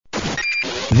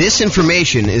This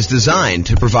information is designed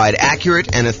to provide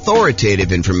accurate and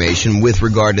authoritative information with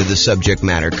regard to the subject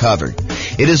matter covered.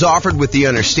 It is offered with the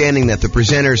understanding that the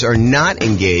presenters are not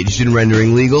engaged in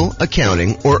rendering legal,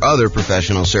 accounting, or other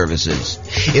professional services.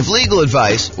 If legal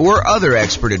advice or other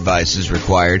expert advice is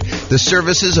required, the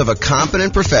services of a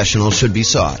competent professional should be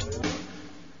sought.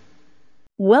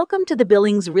 Welcome to the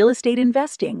Billings Real Estate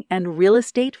Investing and Real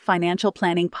Estate Financial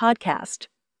Planning Podcast.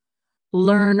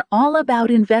 Learn all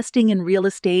about investing in real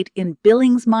estate in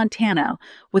Billings, Montana,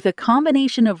 with a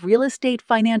combination of real estate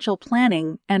financial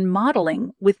planning and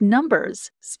modeling with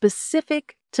numbers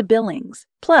specific to Billings,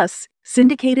 plus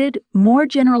syndicated, more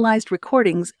generalized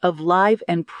recordings of live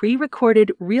and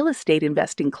pre-recorded real estate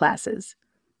investing classes.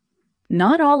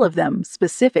 Not all of them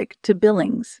specific to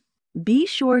Billings. Be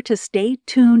sure to stay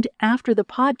tuned after the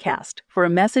podcast for a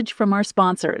message from our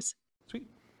sponsors.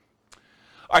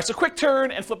 All right, so quick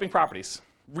turn and flipping properties.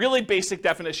 Really basic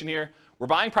definition here. We're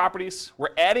buying properties, we're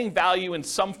adding value in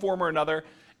some form or another,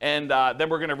 and then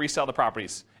we're going to resell the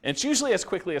properties. And it's usually as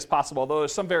quickly as possible, although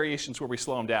there's some variations where we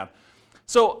slow them down.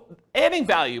 So adding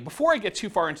value, before I get too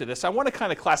far into this, I want to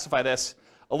kind of classify this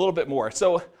a little bit more.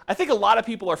 So I think a lot of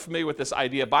people are familiar with this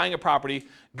idea, buying a property,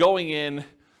 going in,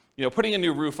 putting a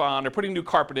new roof on or putting new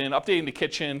carpet in, updating the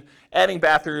kitchen, adding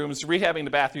bathrooms, rehabbing the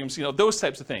bathrooms, those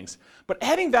types of things. But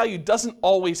adding value doesn't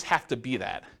always have to be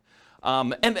that.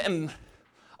 And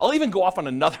I'll even go off on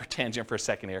another tangent for a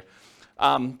second here.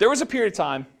 There was a period of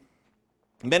time,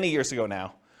 many years ago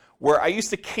now, where I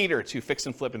used to cater to fix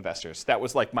and flip investors. That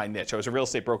was like my niche. I was a real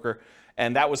estate broker,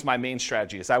 and that was my main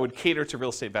strategy, is I would cater to real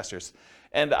estate investors.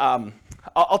 And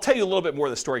I'll tell you a little bit more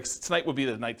of the story, because tonight would be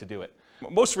the night to do it.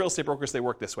 Most real estate brokers, they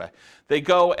work this way. They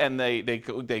go and they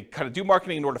kind of do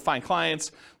marketing in order to find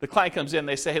clients. The client comes in,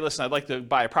 they say, hey, listen, I'd like to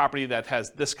buy a property that has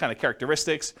this kind of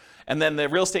characteristics. And then the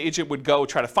real estate agent would go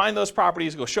try to find those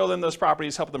properties, go show them those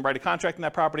properties, help them write a contract in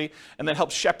that property, and then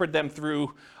help shepherd them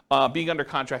through being under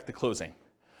contract to closing.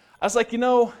 I was like,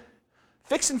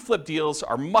 fix and flip deals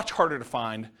are much harder to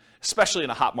find, especially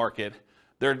in a hot market.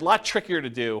 They're a lot trickier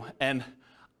to do, and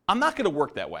I'm not going to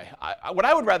work that way. What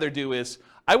I would rather do is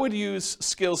I would use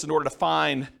skills in order to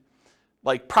find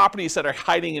properties that are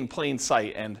hiding in plain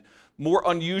sight and more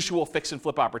unusual fix and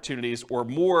flip opportunities, or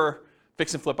more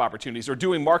fix and flip opportunities, or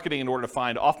doing marketing in order to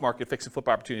find off-market fix and flip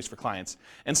opportunities for clients.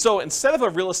 And so instead of a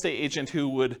real estate agent who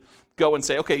would go and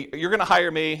say, okay, you're going to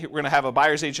hire me, we're going to have a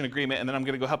buyer's agent agreement, and then I'm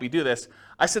going to go help you do this,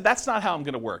 I said, that's not how I'm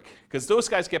going to work, because those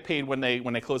guys get paid when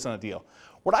they close on a deal.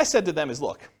 What I said to them is,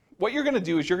 look, what you're going to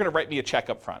do is you're going to write me a check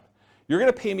up front. You're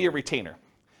going to pay me a retainer.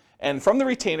 And from the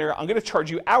retainer, I'm going to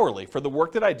charge you hourly for the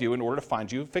work that I do in order to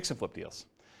find you fix and flip deals.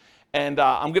 And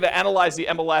I'm going to analyze the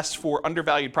MLS for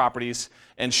undervalued properties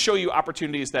and show you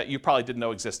opportunities that you probably didn't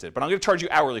know existed. But I'm going to charge you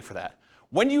hourly for that.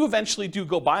 When you eventually do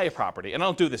go buy a property, and I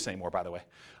don't do this anymore, by the way,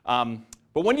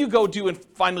 but when you go do and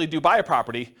finally do buy a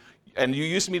property, and you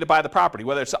use me to buy the property,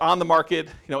 whether it's on the market,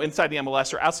 inside the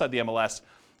MLS or outside the MLS,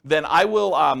 then I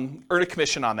will earn a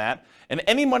commission on that. And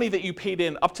any money that you paid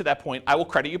in up to that point, I will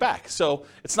credit you back. So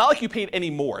it's not like you paid any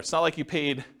more. It's not like you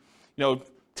paid,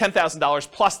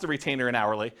 $10,000 plus the retainer and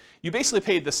hourly. You basically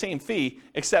paid the same fee,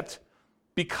 except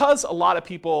because a lot of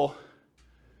people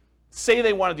say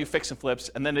they want to do fix and flips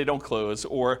and then they don't close,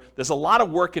 or there's a lot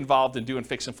of work involved in doing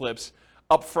fix and flips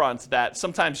up front, that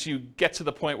sometimes you get to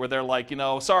the point where they're like,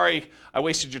 sorry, I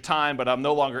wasted your time, but I'm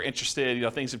no longer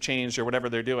interested, things have changed or whatever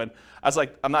they're doing. I was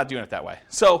like, I'm not doing it that way.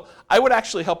 So I would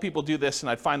actually help people do this, and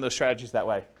I'd find those strategies that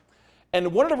way.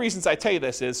 And one of the reasons I tell you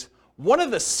this is, one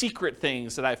of the secret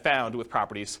things that I found with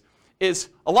properties is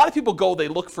a lot of people they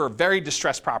look for very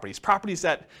distressed properties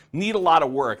that need a lot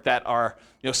of work, that are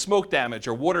smoke damage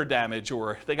or water damage,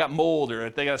 or they got mold, or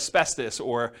they got asbestos,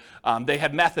 or they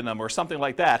had meth in them or something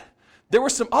like that. There were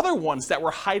some other ones that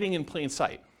were hiding in plain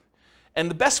sight.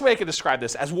 And the best way I could describe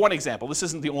this, as one example, this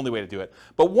isn't the only way to do it,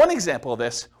 but one example of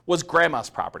this was grandma's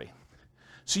property.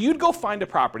 So you'd go find a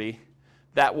property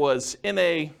that was in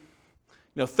a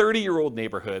 30-year-old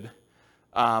neighborhood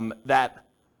that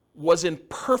was in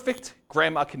perfect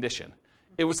grandma condition.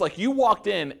 It was like you walked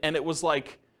in and it was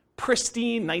like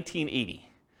pristine 1980.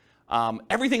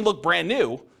 Everything looked brand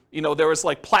new. There was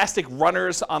plastic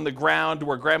runners on the ground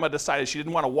where grandma decided she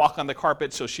didn't want to walk on the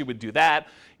carpet, so she would do that.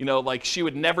 She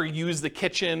would never use the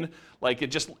kitchen.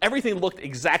 Everything looked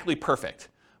exactly perfect.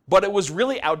 But it was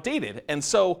really outdated. And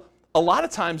so a lot of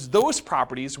times those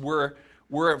properties were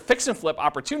fix and flip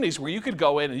opportunities where you could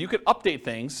go in and you could update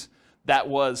things that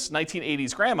was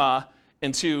 1980s grandma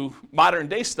into modern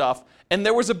day stuff, and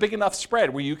there was a big enough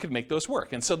spread where you could make those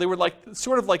work. And so they were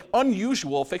sort of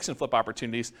unusual fix and flip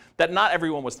opportunities that not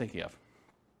everyone was thinking of.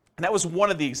 And that was one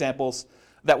of the examples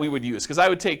that we would use. Because I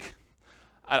would take,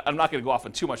 I'm not going to go off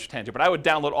on too much tangent, but I would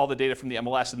download all the data from the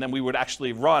MLS, and then we would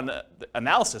actually run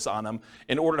analysis on them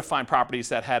in order to find properties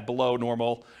that had below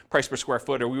normal price per square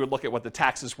foot, or we would look at what the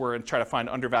taxes were and try to find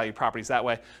undervalued properties that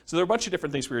way. So there are a bunch of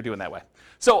different things we were doing that way.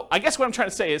 So I guess what I'm trying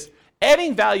to say is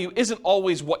adding value isn't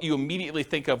always what you immediately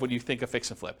think of when you think of fix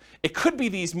and flip. It could be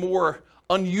these more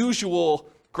unusual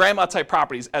grandma type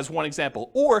properties as one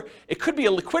example, or it could be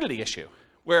a liquidity issue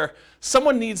where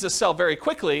someone needs to sell very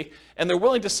quickly and they're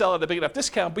willing to sell at a big enough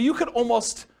discount, but you could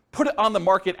almost put it on the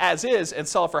market as is and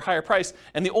sell it for a higher price.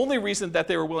 And the only reason that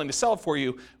they were willing to sell it for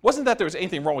you wasn't that there was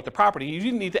anything wrong with the property. You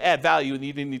didn't need to add value and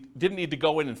you didn't need to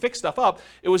go in and fix stuff up.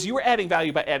 It was you were adding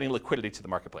value by adding liquidity to the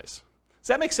marketplace. Does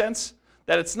that make sense?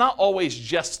 That it's not always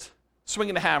just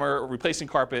swinging the hammer, or replacing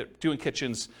carpet, doing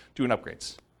kitchens, doing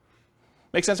upgrades.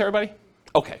 Make sense, everybody?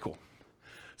 Okay, cool.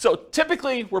 So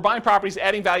typically, we're buying properties,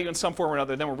 adding value in some form or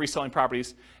another, then we're reselling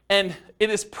properties, and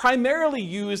it is primarily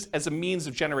used as a means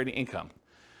of generating income.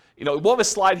 We'll have a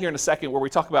slide here in a second where we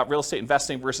talk about real estate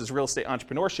investing versus real estate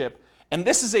entrepreneurship, and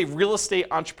this is a real estate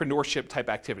entrepreneurship type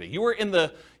activity. You're in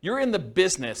the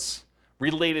business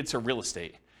related to real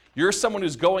estate. You're someone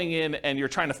who's going in and you're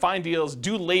trying to find deals,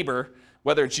 do labor,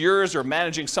 whether it's yours or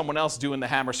managing someone else doing the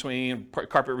hammer swinging,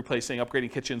 carpet replacing,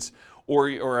 upgrading kitchens,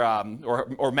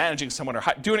 or managing someone, or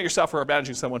doing it yourself, or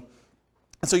managing someone.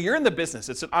 And so you're in the business.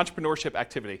 It's an entrepreneurship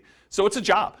activity. So it's a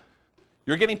job.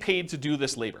 You're getting paid to do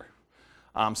this labor.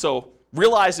 So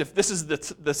realize if this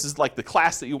is like the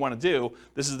class that you want to do,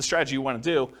 this is the strategy you want to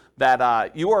do,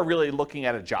 that you are really looking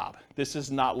at a job. This is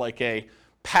not like a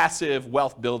passive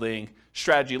wealth building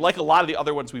strategy like a lot of the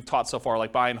other ones we've taught so far,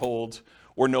 like buy and hold,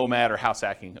 or nomad, or house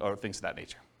hacking, or things of that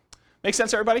nature. Make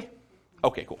sense, everybody?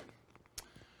 Okay, cool.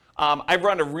 I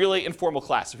run a really informal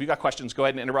class. If you've got questions, go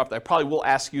ahead and interrupt. I probably will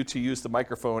ask you to use the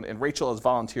microphone, and Rachel has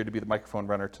volunteered to be the microphone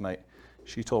runner tonight.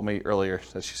 She told me earlier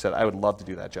that she said, I would love to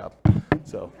do that job.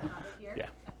 So, yeah,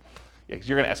 because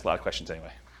you're going to ask a lot of questions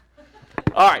anyway.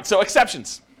 All right, so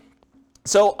exceptions.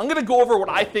 So I'm going to go over what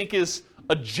I think is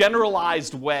a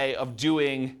generalized way of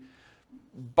doing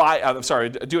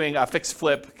fix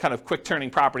flip, kind of quick turning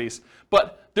properties.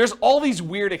 But there's all these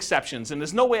weird exceptions, and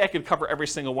there's no way I could cover every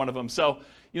single one of them. So,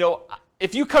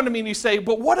 if you come to me and you say,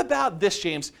 but what about this,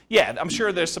 James? Yeah, I'm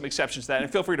sure there's some exceptions to that,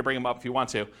 and feel free to bring them up if you want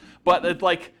to. But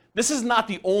this is not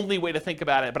the only way to think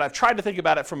about it, but I've tried to think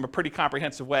about it from a pretty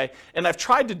comprehensive way, and I've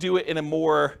tried to do it in a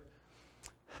more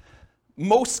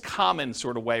most common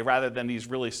sort of way rather than these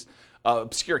really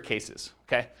obscure cases,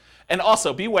 okay? And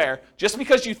also, beware, just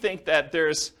because you think that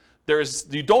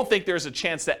you don't think there's a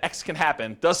chance that X can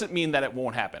happen doesn't mean that it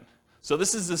won't happen. So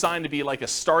this is designed to be like a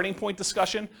starting point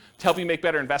discussion to help you make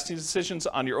better investing decisions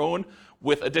on your own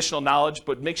with additional knowledge,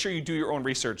 but make sure you do your own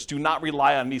research. Do not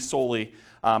rely on me solely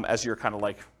as your kind of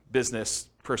like business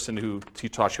person who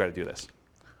taught you how to do this.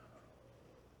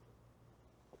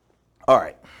 All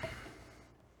right.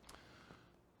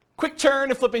 Quick turn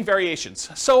and flipping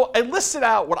variations. So I listed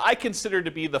out what I consider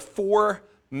to be the 4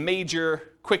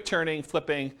 major quick turning,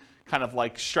 flipping kind of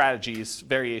like strategies,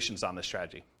 variations on this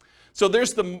strategy. So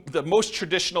there's the most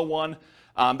traditional one.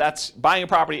 That's buying a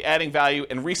property, adding value,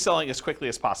 and reselling as quickly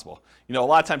as possible. A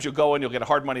lot of times you'll go in, you'll get a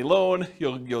hard money loan,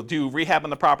 you'll do rehab on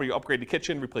the property, you'll upgrade the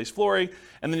kitchen, replace flooring,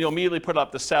 and then you'll immediately put it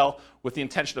up to sell with the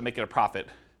intention of making a profit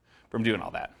from doing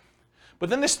all that. But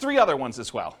then there's 3 other ones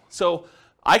as well. So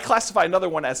I classify another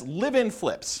one as live-in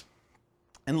flips.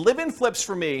 And live-in flips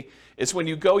for me is when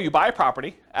you buy a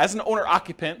property as an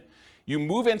owner-occupant, you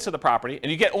move into the property,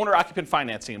 and you get owner-occupant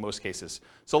financing in most cases.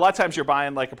 So a lot of times you're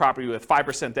buying like a property with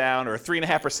 5% down, or a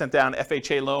 3.5% down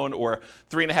FHA loan, or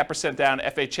 3.5% down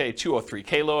FHA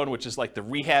 203K loan, which is like the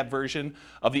rehab version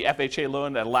of the FHA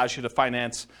loan that allows you to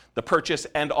finance the purchase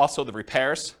and also the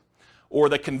repairs. Or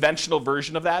the conventional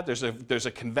version of that, there's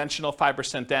a conventional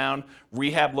 5% down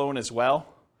rehab loan as well.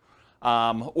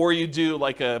 Or you do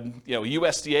like a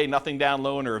USDA nothing down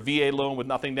loan or a VA loan with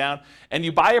nothing down, and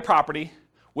you buy a property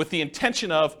with the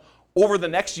intention of, over the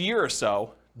next year or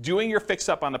so, doing your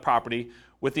fix-up on the property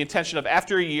with the intention of,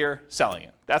 after a year, selling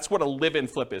it. That's what a live-in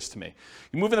flip is to me.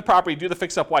 You move in the property, do the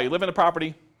fix-up while you live in the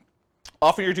property,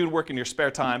 often you're doing work in your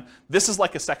spare time. This is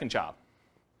like a second job.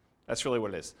 That's really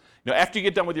what it is. After you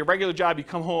get done with your regular job, you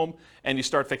come home and you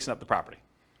start fixing up the property.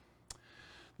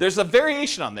 There's a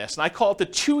variation on this, and I call it the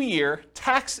 2-year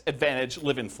tax advantage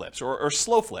live-in flips, or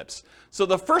slow flips. So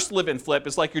the first live-in flip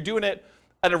is like you're doing it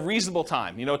at a reasonable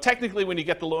time. Technically when you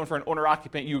get the loan for an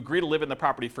owner-occupant, you agree to live in the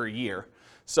property for a year.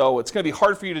 So it's going to be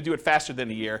hard for you to do it faster than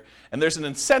a year. And there's an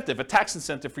incentive, a tax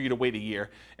incentive for you to wait a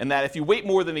year. And that if you wait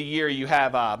more than a year, you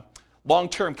have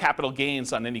long-term capital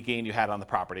gains on any gain you had on the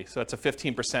property. So that's a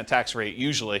 15% tax rate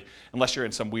usually, unless you're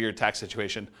in some weird tax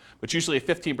situation, but usually a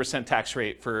 15% tax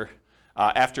rate for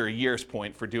after a year's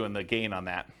point for doing the gain on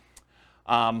that.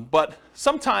 But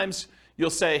sometimes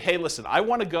you'll say, hey, listen, I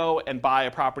want to go and buy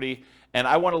a property and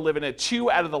I want to live in it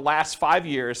 2 out of the last 5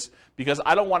 years because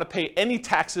I don't want to pay any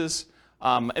taxes,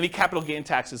 any capital gain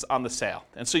taxes on the sale.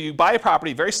 And so you buy a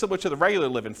property very similar to the regular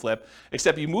live and flip,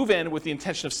 except you move in with the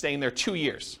intention of staying there 2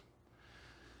 years.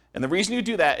 And the reason you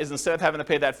do that is instead of having to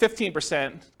pay that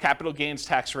 15% capital gains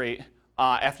tax rate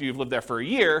after you've lived there for a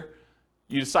year,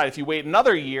 you decide if you wait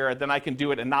another year, then I can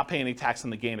do it and not pay any tax on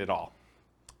the gain at all.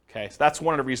 Okay, so that's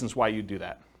one of the reasons why you do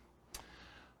that.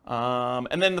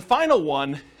 And then the final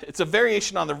one, it's a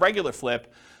variation on the regular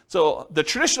flip. So the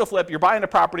traditional flip, you're buying a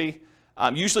property,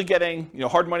 usually getting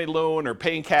hard money loan or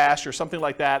paying cash or something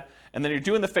like that, and then you're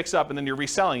doing the fix up and then you're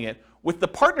reselling it. With the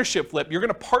partnership flip, you're going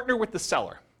to partner with the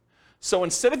seller. So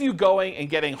instead of you going and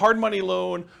getting hard money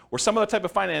loan or some other type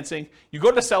of financing, you go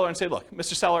to the seller and say, look,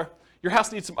 Mr. Seller, your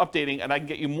house needs some updating and I can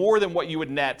get you more than what you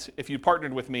would net if you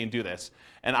partnered with me and do this.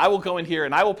 And I will go in here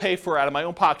and I will pay for out of my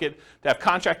own pocket to have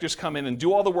contractors come in and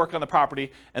do all the work on the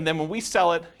property. And then when we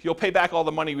sell it, you'll pay back all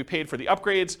the money we paid for the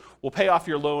upgrades, we'll pay off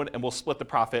your loan and we'll split the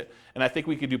profit. And I think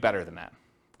we could do better than that.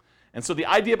 And so the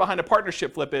idea behind a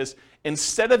partnership flip is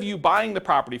instead of you buying the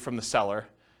property from the seller,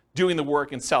 doing the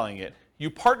work and selling it, you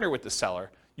partner with the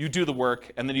seller, you do the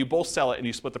work, and then you both sell it and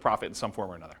you split the profit in some form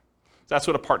or another. So that's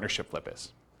what a partnership flip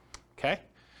is. Okay?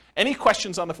 Any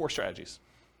questions on the 4 strategies?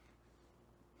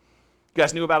 You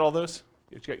guys knew about all those?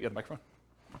 You got the microphone?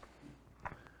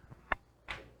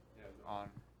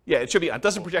 Yeah, it should be on. It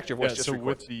doesn't project your voice. Just so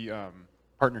records. With the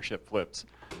partnership flips,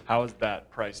 how is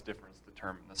that price difference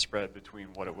determined, the spread between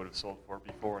what it would have sold for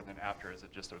before and then after? Is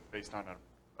it just based on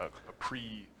a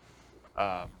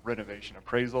pre-renovation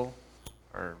appraisal?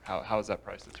 Or how is that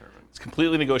price determined? It's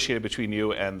completely negotiated between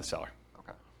you and the seller.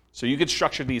 Okay. So you can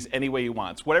structure these any way you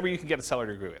want. It's whatever you can get a seller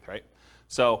to agree with, right?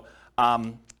 So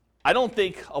I don't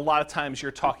think a lot of times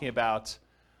you're talking about,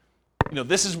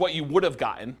 this is what you would have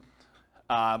gotten,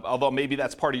 although maybe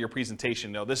that's part of your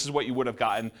presentation. This is what you would have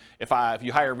gotten if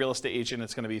you hire a real estate agent.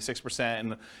 It's going to be 6%,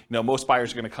 and most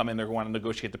buyers are going to come in. They're going to want to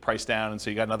negotiate the price down, and so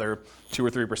you got another 2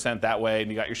 or 3% that way, and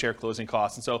you got your share closing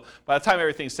costs. And so by the time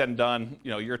everything's said and done,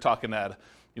 you're talking at a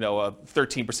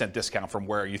 13% discount from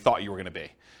where you thought you were going to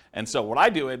be. And so what I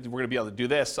do is we're going to be able to do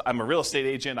this. I'm a real estate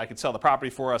agent. I can sell the property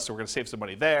for us, so we're going to save some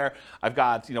money there. I've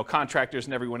got contractors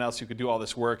and everyone else who could do all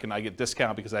this work, and I get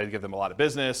discount because I give them a lot of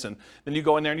business. And then you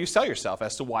go in there and you sell yourself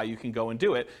as to why you can go and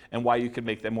do it and why you can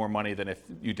make them more money than if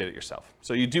you did it yourself.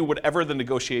 So you do whatever the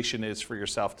negotiation is for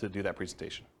yourself to do that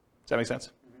presentation. Does that make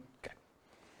sense? Mm-hmm. Okay.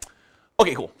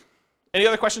 Okay, cool. Any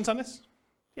other questions on this?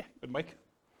 Yeah, good, Mike.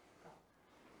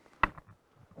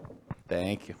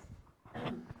 Thank you.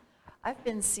 I've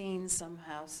been seeing some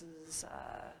houses,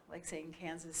 like say in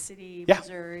Kansas City, Yeah.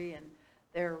 Missouri, and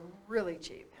they're really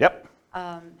cheap. Yep.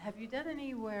 Have you done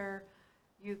any where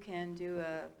you can do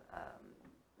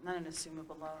not an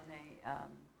assumable loan,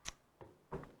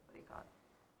 what do you call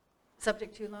it?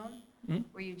 Subject to loan, Mm-hmm.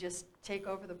 where you just take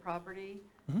over the property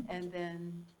and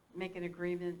then make an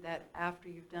agreement that after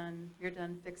you're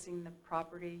done fixing the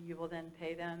property, you will then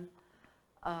pay them.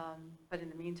 But in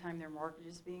the meantime, their mortgage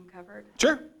is being covered.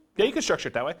 Sure. Yeah, you can structure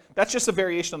it that way. That's just a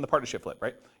variation on the partnership flip,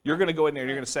 right? You're going to go in there and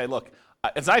you're going to say, look,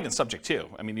 it's not even subject to.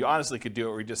 I mean, you honestly could do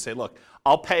it where you just say, look,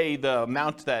 I'll pay the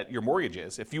amount that your mortgage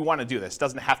is. If you want to do this, it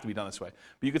doesn't have to be done this way.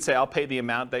 But you could say, I'll pay the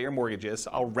amount that your mortgage is.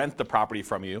 I'll rent the property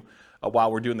from you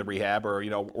while we're doing the rehab, or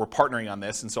we're partnering on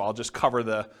this, and so I'll just cover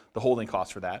the holding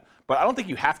costs for that. But I don't think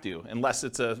you have to, unless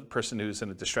it's a person who's in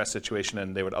a distressed situation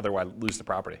and they would otherwise lose the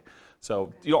property.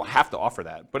 So you don't have to offer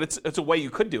that, but it's a way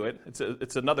you could do it.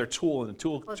 It's another tool in the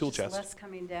tool Well, it's chest. just less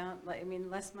coming down,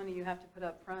 less money you have to put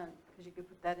up front, because you could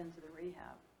put that into the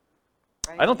rehab,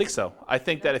 right? I don't think so. I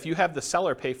think that if you have the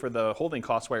seller pay for the holding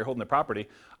costs while you're holding the property,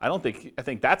 I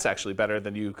think that's actually better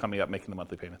than you coming up making the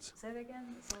monthly payments. Say that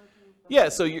again? Yeah,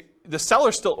 so the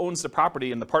seller still owns the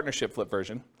property in the partnership flip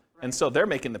version, and so they're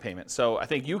making the payment. So I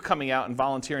think you coming out and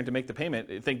volunteering to make the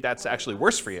payment, I think that's actually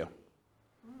worse for you.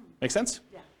 Make sense?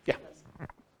 Yeah. Yeah.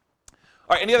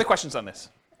 All right, any other questions on this?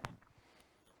 Do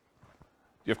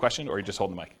you have a question, or are you just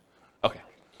holding the mic? Okay.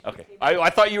 I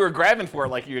thought you were grabbing for it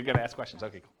like you were going to ask questions.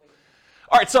 Okay, cool.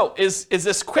 All right, so is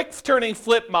this quick turning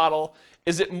flip model,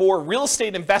 is it more real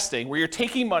estate investing where you're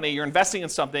taking money, you're investing in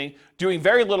something, doing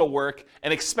very little work,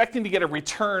 and expecting to get a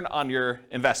return on your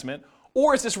investment?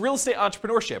 Or is this real estate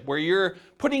entrepreneurship where you're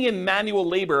putting in manual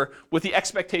labor with the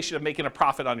expectation of making a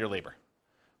profit on your labor?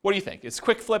 What do you think? Is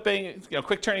quick flipping,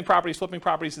 quick turning properties, flipping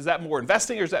properties, is that more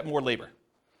investing or is that more labor?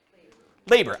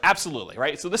 Labor, absolutely,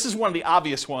 right? So this is one of the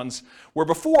obvious ones where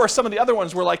before some of the other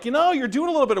ones were like, you're doing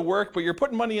a little bit of work, but you're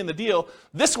putting money in the deal.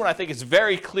 This one I think is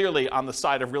very clearly on the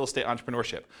side of real estate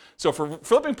entrepreneurship. So for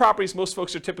flipping properties, most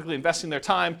folks are typically investing their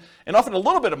time and often a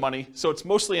little bit of money, so it's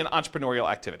mostly an entrepreneurial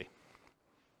activity.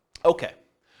 Okay,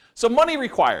 so money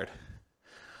required.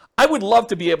 I would love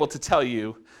to be able to tell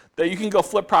you that you can go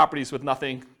flip properties with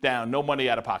nothing down, no money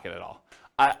out of pocket at all.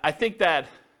 I think that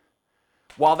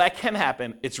while that can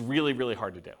happen, it's really, really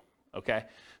hard to do, okay?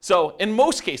 So in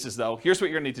most cases, though, here's what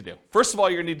you're going to need to do. First of all,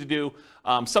 you're going to need to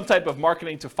do some type of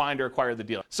marketing to find or acquire the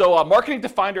deal. So marketing to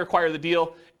find or acquire the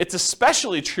deal, it's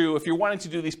especially true if you're wanting to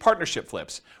do these partnership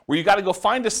flips, where you got to go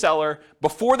find a seller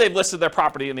before they've listed their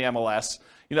property in the MLS,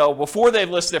 before they've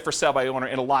listed it for sale by owner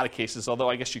in a lot of cases, although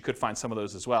I guess you could find some of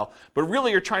those as well. But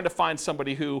really, you're trying to find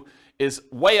somebody who is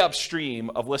way upstream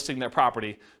of listing their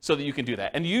property so that you can do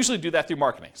that. And you usually do that through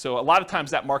marketing. So a lot of times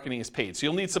that marketing is paid. So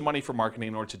you'll need some money for marketing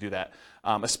in order to do that,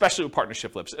 especially with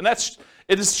partnership flips. And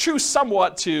it is true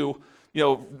somewhat to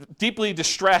deeply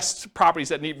distressed properties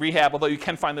that need rehab, although you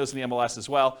can find those in the MLS as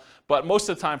well. But most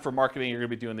of the time for marketing, you're going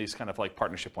to be doing these kind of like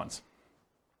partnership ones.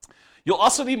 You'll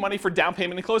also need money for down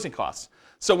payment and closing costs.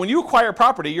 So when you acquire a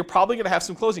property, you're probably going to have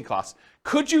some closing costs.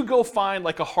 Could you go find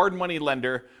like a hard money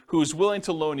lender who's willing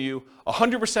to loan you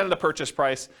 100% of the purchase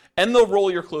price, and they'll roll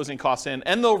your closing costs in,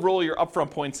 and they'll roll your upfront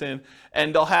points in,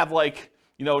 and they'll have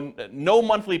no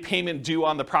monthly payment due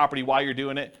on the property while you're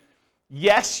doing it?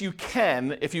 Yes, you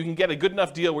can if you can get a good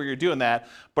enough deal where you're doing that,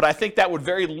 but I think that would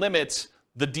very limit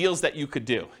the deals that you could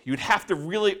do. You'd have to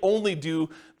really only do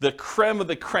the creme of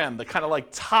the creme, the kind of like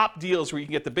top deals where you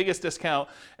can get the biggest discount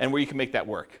and where you can make that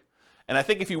work. And I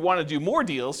think if you want to do more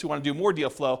deals, you want to do more deal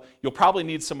flow, you'll probably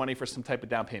need some money for some type of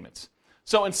down payments.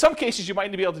 So in some cases, you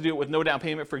might be able to do it with no down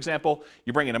payment. For example,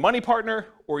 you bring in a money partner,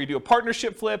 or you do a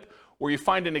partnership flip, or you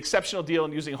find an exceptional deal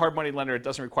and using a hard money lender, it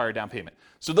doesn't require a down payment.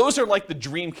 So those are like the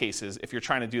dream cases if you're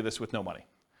trying to do this with no money.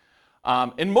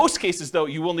 In most cases, though,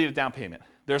 you will need a down payment.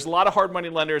 There's a lot of hard money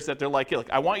lenders that they're like, hey, look,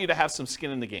 I want you to have some skin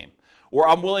in the game. Or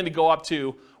I'm willing to go up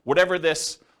to whatever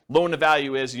this loan to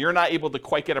value is. You're not able to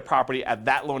quite get a property at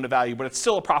that loan to value, but it's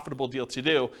still a profitable deal to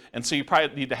do. And so you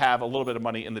probably need to have a little bit of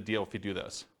money in the deal if you do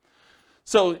those.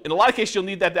 So in a lot of cases, you'll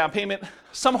need that down payment.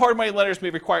 Some hard money lenders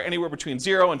may require anywhere between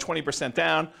 0 and 20%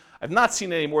 down. I've not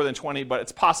seen any more than 20, but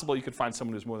it's possible you could find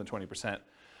someone who's more than 20%.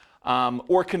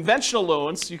 Or conventional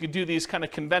loans, you could do these kind of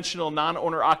conventional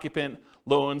non-owner occupant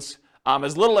loans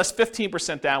as little as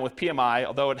 15% down with PMI,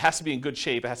 although it has to be in good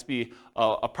shape. It has to be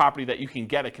a property that you can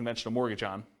get a conventional mortgage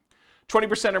on.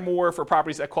 20% or more for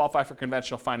properties that qualify for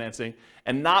conventional financing,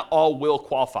 and not all will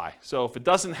qualify. So if it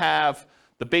doesn't have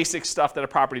the basic stuff that a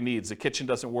property needs, the kitchen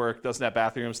doesn't work, doesn't have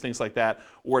bathrooms, things like that,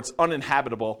 or it's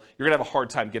uninhabitable, you're going to have a hard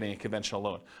time getting a conventional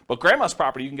loan. But grandma's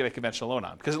property, you can get a conventional loan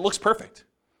on because it looks perfect.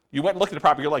 You went and looked at the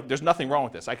property, you're like, there's nothing wrong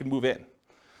with this. I can move in.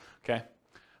 Okay.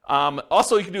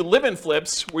 Also, you can do live-in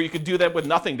flips where you could do that with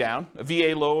nothing down, a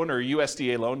VA loan or a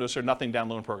USDA loan. Those are nothing down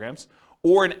loan programs.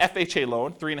 Or an FHA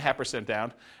loan, 3.5%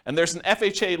 down. And there's an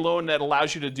FHA loan that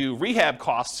allows you to do rehab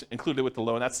costs included with the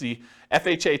loan. That's the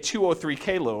FHA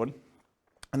 203K loan.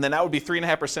 And then that would be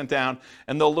 3.5% down.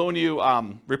 And they'll loan you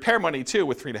repair money too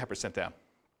with 3.5% down.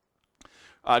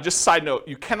 Just a side note,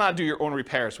 you cannot do your own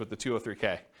repairs with the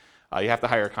 203K. You have to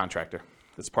hire a contractor.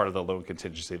 That's part of the loan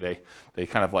contingency. They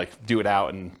kind of like do it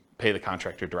out and pay the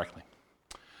contractor directly.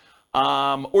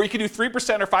 Or you can do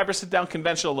 3% or 5% down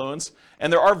conventional loans.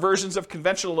 And there are versions of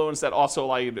conventional loans that also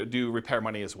allow you to do repair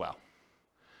money as well.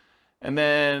 And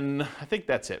then I think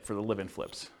that's it for the live-in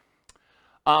flips.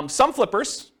 Some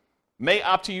flippers may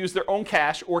opt to use their own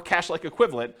cash or cash-like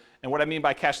equivalent. And what I mean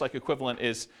by cash-like equivalent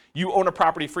is you own a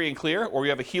property free and clear, or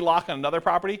you have a HELOC on another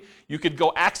property. You could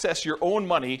go access your own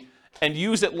money and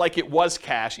use it like it was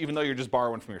cash, even though you're just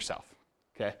borrowing from yourself.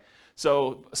 Okay?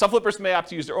 So some flippers may opt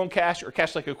to use their own cash or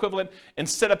cash-like equivalent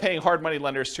instead of paying hard money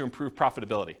lenders to improve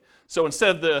profitability. So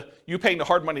instead of you paying the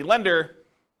hard money lender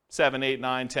 7, 8,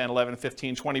 9, 10, 11,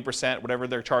 15, 20%, whatever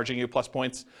they're charging you plus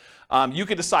points, you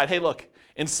could decide, hey, look,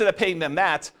 instead of paying them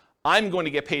that, I'm going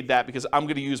to get paid that because I'm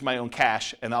going to use my own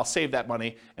cash and I'll save that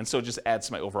money, and so it just adds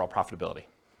to my overall profitability.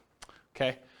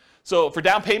 Okay? So for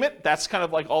down payment, that's kind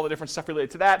of like all the different stuff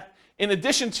related to that. In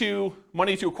addition to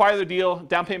money to acquire the deal,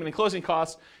 down payment and closing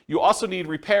costs, you also need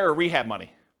repair or rehab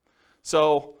money.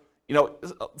 So,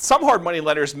 some hard money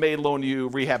lenders may loan you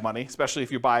rehab money, especially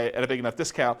if you buy it at a big enough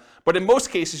discount. But in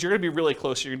most cases, you're going to be really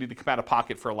close. You're going to need to come out of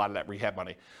pocket for a lot of that rehab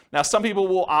money. Now, some people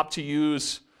will opt to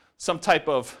use some type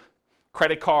of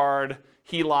credit card,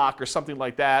 HELOC, or something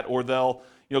like that, or they'll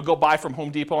go buy from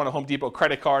Home Depot on a Home Depot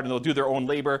credit card, and they'll do their own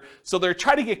labor. So they're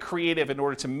trying to get creative in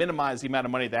order to minimize the amount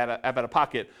of money they have out of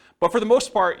pocket. But for the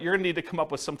most part, you're going to need to come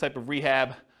up with some type of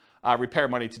rehab, repair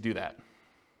money to do that.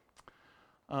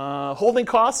 Holding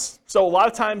costs. So a lot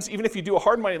of times, even if you do a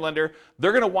hard money lender,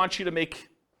 they're going to want you to make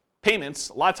payments.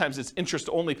 A lot of times it's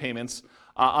interest-only payments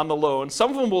on the loan.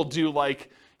 Some of them will do like,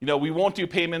 we won't do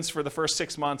payments for the first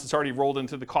 6 months. It's already rolled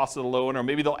into the cost of the loan, or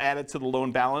maybe they'll add it to the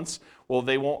loan balance. Well,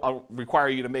 they won't require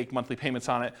you to make monthly payments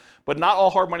on it. But not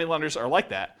all hard money lenders are like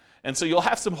that. And so you'll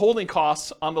have some holding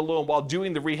costs on the loan while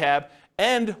doing the rehab.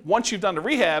 And once you've done the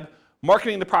rehab,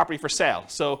 marketing the property for sale.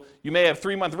 So you may have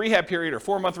 3-month rehab period, or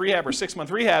 4-month rehab, or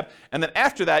 6-month rehab, and then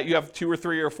after that you have 2 or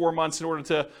 3 or 4 months in order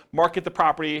to market the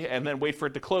property and then wait for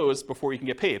it to close before you can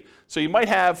get paid. So you might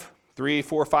have 3,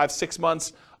 4, 5, 6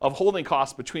 months of holding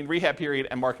costs between rehab period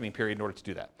and marketing period in order to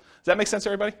do that. Does that make sense,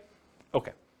 everybody?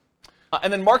 Okay.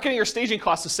 And then marketing or staging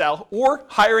costs to sell, or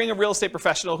hiring a real estate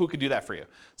professional who could do that for you.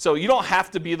 So you don't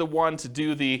have to be the one to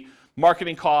do the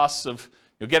marketing costs of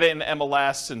get it in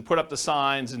MLS and put up the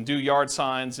signs and do yard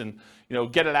signs and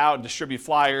get it out and distribute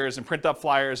flyers and print up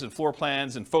flyers and floor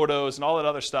plans and photos and all that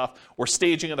other stuff, or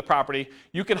staging of the property.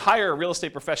 You can hire a real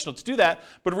estate professional to do that,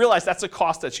 but realize that's a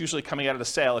cost that's usually coming out of the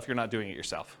sale if you're not doing it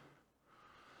yourself.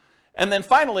 And then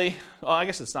finally, I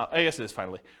guess it is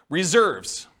finally,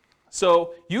 reserves.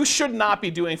 So you should not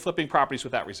be doing flipping properties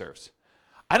without reserves.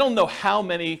 I don't know how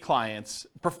many clients,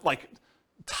 like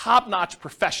top-notch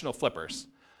professional flippers,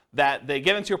 that they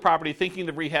get into a property thinking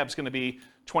the rehab's going to be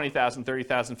 $20,000,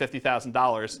 $30,000,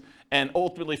 $50,000, and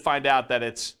ultimately find out that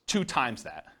it's 2 times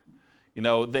that.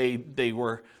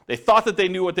 They thought that they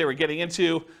knew what they were getting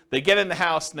into. They get in the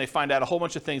house and they find out a whole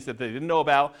bunch of things that they didn't know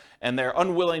about, and they're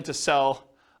unwilling to sell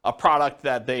a product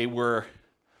that they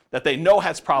know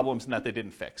has problems and that they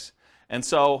didn't fix. And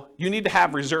so you need to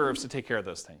have reserves to take care of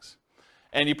those things.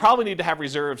 And you probably need to have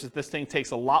reserves if this thing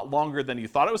takes a lot longer than you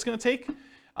thought it was going to take.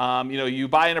 You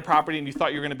buy in a property and you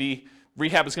thought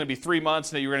rehab is going to be 3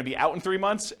 months, and you're going to be out in 3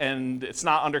 months, and it's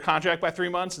not under contract by 3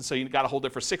 months, and so you got to hold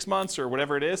it for 6 months or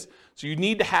whatever it is. So you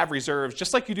need to have reserves,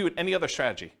 just like you do with any other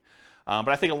strategy. But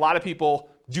I think a lot of people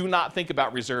do not think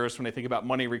about reserves when they think about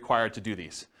money required to do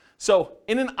these. So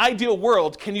in an ideal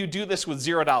world, can you do this with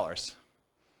 $0?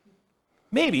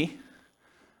 Maybe.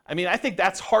 I think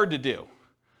that's hard to do.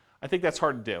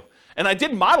 And I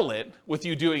did model it with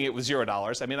you doing it with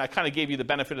 $0. I kind of gave you the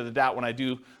benefit of the doubt when I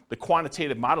do the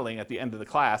quantitative modeling at the end of the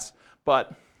class,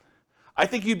 but I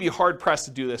think you'd be hard-pressed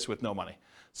to do this with no money.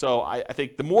 So I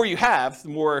think the more you have, the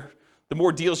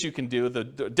more deals you can do, the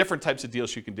different types of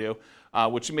deals you can do,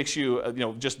 which makes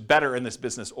you just better in this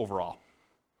business overall.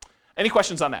 Any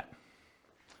questions on that?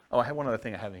 Oh, I have one other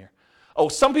thing I have in here. Oh,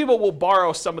 some people will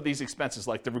borrow some of these expenses,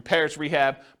 like the repairs,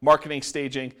 rehab, marketing,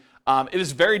 staging. It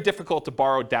is very difficult to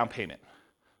borrow down payment.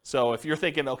 So if you're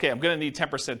thinking, okay, I'm going to need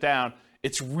 10% down,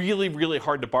 it's really, really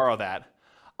hard to borrow that.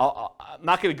 I'm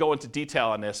not going to go into detail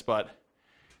on this, but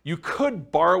you could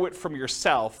borrow it from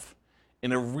yourself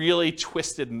in a really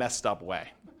twisted, messed up way.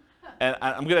 And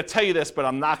I'm going to tell you this, but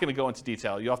I'm not going to go into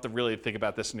detail. You'll have to really think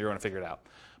about this and you're going to figure it out.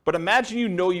 But imagine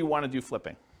you want to do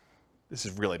flipping. This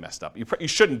is really messed up. You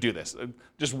shouldn't do this.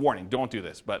 Just warning, don't do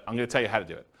this, but I'm going to tell you how to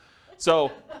do it.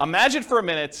 So imagine for a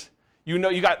minute,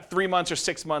 you got 3 months or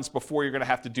 6 months before you're going to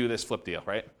have to do this flip deal,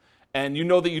 right? And you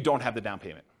know that you don't have the down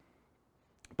payment.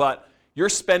 But you're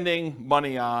spending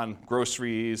money on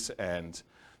groceries and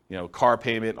car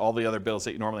payment, all the other bills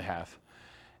that you normally have.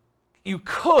 You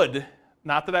could,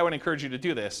 not that I would encourage you to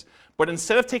do this, but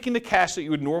instead of taking the cash that you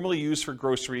would normally use for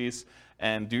groceries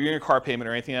and doing your car payment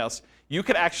or anything else, you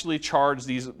could actually charge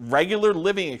these regular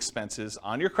living expenses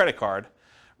on your credit card,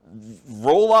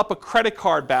 roll up a credit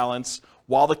card balance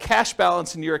while the cash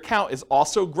balance in your account is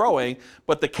also growing,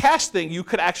 but the cash thing you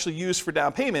could actually use for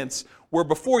down payments, where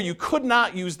before you could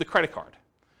not use the credit card.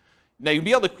 Now you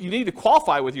need to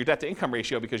qualify with your debt to income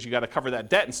ratio because you got to cover that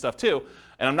debt and stuff too.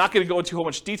 And I'm not going to go into too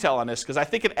much detail on this because I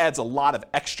think it adds a lot of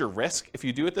extra risk if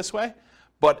you do it this way.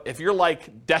 But if you're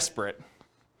like desperate,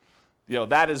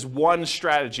 that is one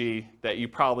strategy that you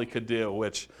probably could do,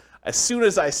 which as soon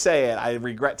as I say it, I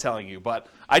regret telling you. But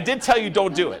I did tell you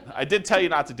don't do it. I did tell you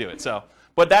not to do it.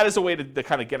 But that is a way to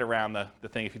kind of get around the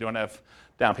thing if you don't have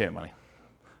down payment money.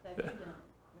 Have you done it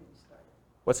when you started?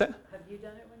 What's that? Have you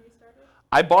done it when you started?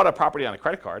 I bought a property on a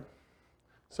credit card.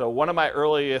 So one of my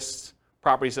earliest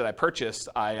properties that I purchased,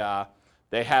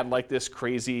 they had like this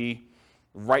crazy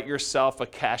write yourself a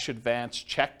cash advance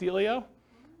check dealio.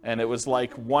 And it was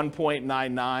like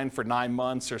 1.99 for 9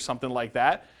 months or something like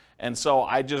that. And so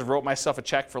I just wrote myself a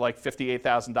check for like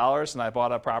 $58,000 and I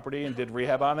bought a property and did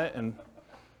rehab on it. And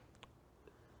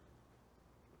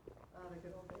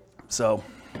So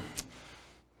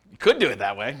you could do it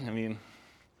that way. I mean,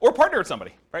 or partner with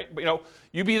somebody, right? But,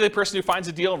 you be the person who finds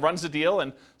a deal and runs the deal,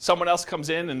 and someone else comes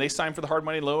in and they sign for the hard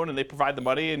money loan and they provide the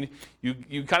money, and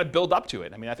you kind of build up to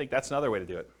it. I mean, I think that's another way to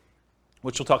do it,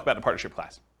 which we'll talk about in a partnership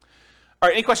class. All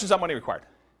right, any questions on money required?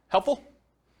 Helpful?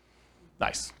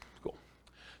 Nice, cool.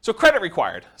 So credit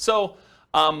required. So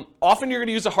often you're going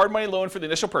to use a hard money loan for the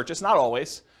initial purchase, not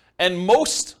always. And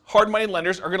most hard money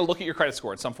lenders are going to look at your credit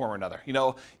score in some form or another.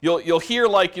 You'll hear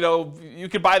like, you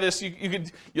could buy this. You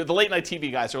could. The late night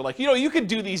TV guys are like, you could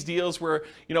do these deals where,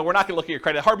 we're not going to look at your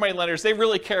credit. Hard money lenders, they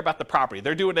really care about the property.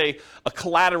 They're doing a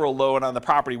collateral loan on the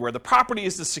property where the property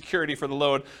is the security for the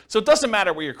loan. So it doesn't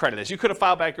matter what your credit is. You could have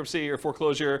filed bankruptcy or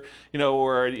foreclosure,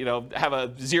 or have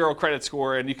a 0 credit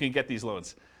score and you can get these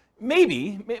loans.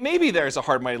 Maybe there's a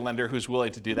hard money lender who's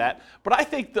willing to do that, but I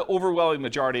think the overwhelming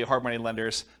majority of hard money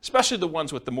lenders, especially the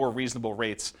ones with the more reasonable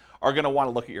rates, are going to want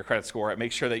to look at your credit score and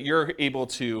make sure that you're able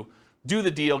to do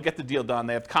the deal, get the deal done.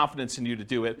 They have confidence in you to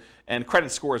do it, and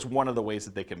credit score is one of the ways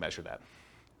that they can measure that.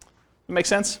 Make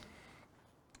sense?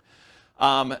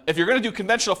 If you're going to do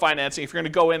conventional financing, if you're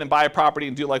going to go in and buy a property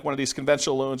and do like one of these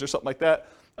conventional loans or something like that,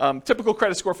 typical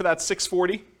credit score for that's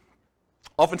 640.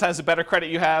 Oftentimes, the better credit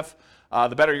you have,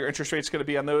 the better your interest rate's going to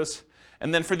be on those.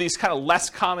 And then for these kind of less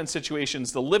common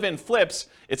situations, the live-in flips,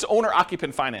 it's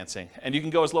owner-occupant financing. And you can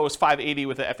go as low as 580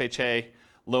 with the FHA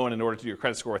loan in order to do your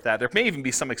credit score with that. There may even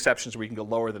be some exceptions where you can go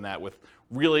lower than that with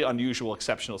really unusual,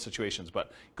 exceptional situations.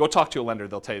 But go talk to a lender.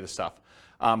 They'll tell you this stuff.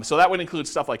 So that would include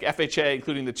stuff like FHA,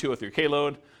 including the 203K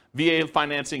loan, VA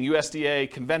financing, USDA,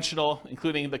 conventional,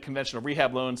 including the conventional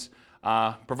rehab loans,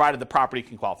 provided the property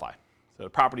can qualify. So the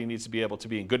property needs to be able to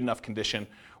be in good enough condition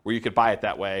where you could buy it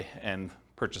that way and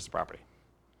purchase the property.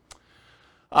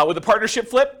 With a partnership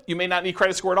flip, you may not need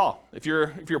credit score at all. If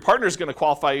your partner is going to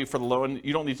qualify you for the loan,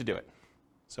 you don't need to do it.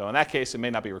 So in that case, it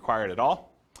may not be required at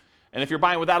all. And if you're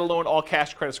buying without a loan, all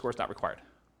cash, credit score is not required.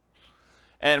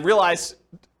 And realize,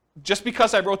 just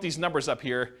because I wrote these numbers up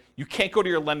here, you can't go to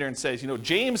your lender and say,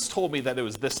 James told me that it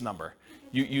was this number.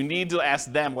 You need to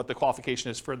ask them what the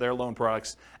qualification is for their loan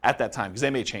products at that time, because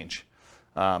they may change.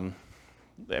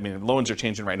 Loans are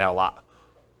changing right now a lot.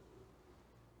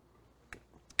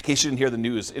 In case you didn't hear the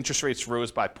news, interest rates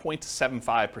rose by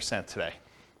 0.75% today.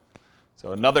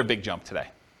 So another big jump today.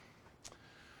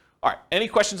 All right, any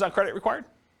questions on credit required?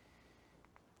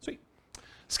 Sweet.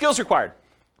 Skills required.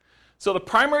 So the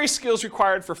primary skills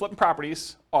required for flipping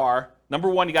properties are, number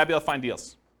one, you got to be able to find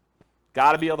deals.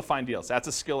 Got to be able to find deals. That's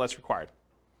a skill that's required.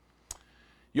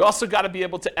 You also got to be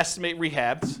able to estimate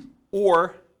rehabs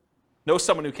or know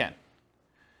someone who can.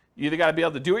 You either got to be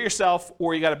able to do it yourself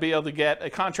or you got to be able to get a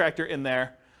contractor in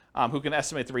there who can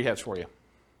estimate the rehabs for you.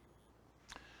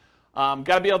 Got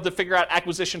to be able to figure out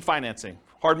acquisition financing,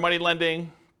 hard money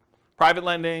lending, private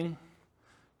lending,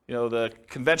 the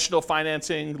conventional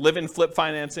financing, live-in flip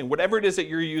financing, whatever it is that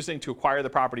you're using to acquire the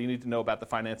property, you need to know about the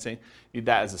financing. You need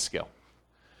that as a skill.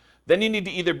 Then you need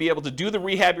to either be able to do the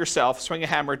rehab yourself, swing a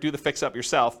hammer, do the fix-up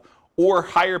yourself, or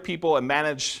hire people and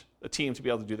manage a team to be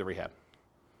able to do the rehab.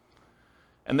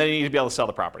 And then you need to be able to sell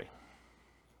the property.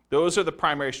 Those are the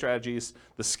primary strategies,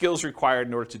 the skills required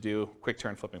in order to do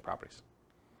quick-turn flipping properties.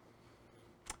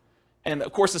 And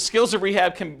of course, the skills of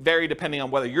rehab can vary depending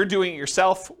on whether you're doing it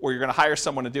yourself or you're going to hire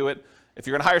someone to do it. If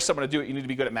you're going to hire someone to do it, you need to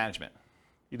be good at management.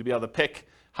 You need to be able to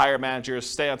hire managers,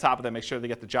 stay on top of them, make sure they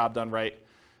get the job done right,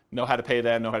 know how to pay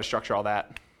them, know how to structure all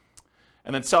that.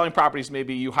 And then selling properties may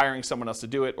be you hiring someone else to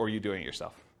do it or you doing it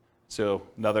yourself. So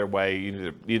another way,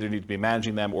 you either need to be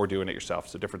managing them or doing it yourself,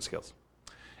 so different skills.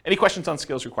 Any questions on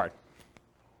skills required?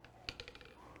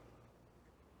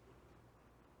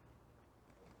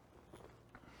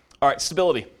 All right,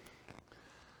 stability.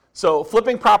 So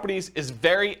flipping properties is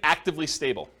very actively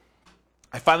stable.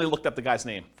 I finally looked up the guy's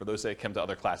name, for those that came to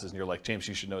other classes and you're like, James,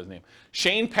 you should know his name.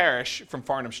 Shane Parrish from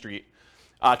Farnham Street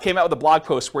came out with a blog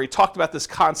post where he talked about this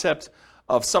concept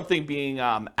of something being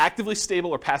actively stable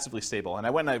or passively stable. And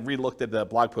I went and I re-looked at the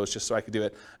blog post just so I could do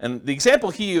it. And the example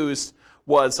he used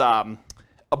was a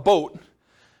boat.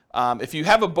 If you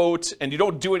have a boat and you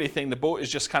don't do anything, the boat is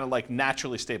just kind of like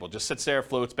naturally stable. Just sits there,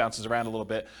 floats, bounces around a little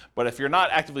bit. But if you're not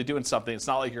actively doing something, it's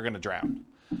not like you're going to drown.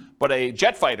 But a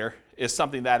jet fighter is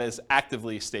something that is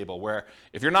actively stable, where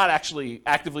if you're not actually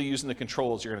actively using the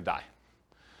controls, you're going to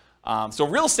die. So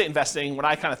real estate investing, when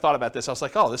I kind of thought about this, I was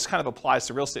like, oh, this kind of applies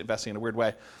to real estate investing in a weird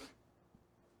way.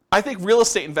 I think real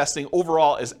estate investing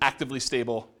overall is actively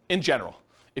stable in general.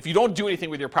 If you don't do anything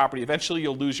with your property, eventually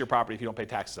you'll lose your property if you don't pay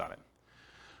taxes on it.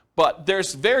 But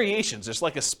there's variations. There's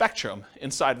like a spectrum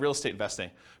inside real estate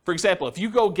investing. For example, if you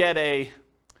go get a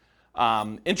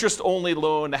interest-only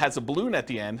loan that has a balloon at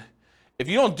the end, if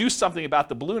you don't do something about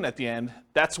the balloon at the end,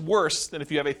 that's worse than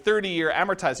if you have a 30-year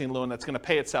amortizing loan that's going to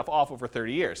pay itself off over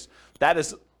 30 years. That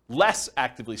is less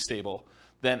actively stable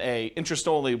than a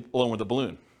interest-only loan with a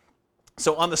balloon.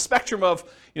 So on the spectrum of,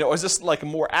 is this like a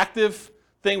more active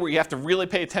thing where you have to really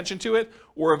pay attention to it,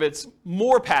 or if it's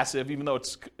more passive, even though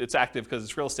it's active because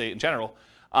it's real estate in general,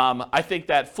 I think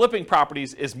that flipping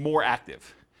properties is more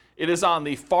active. It is on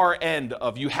the far end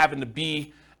of you having to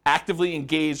be actively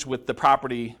engaged with the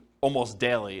property almost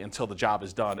daily until the job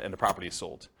is done and the property is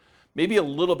sold. Maybe a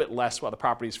little bit less while the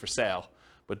property is for sale,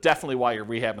 but definitely while you're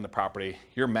rehabbing the property,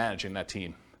 you're managing that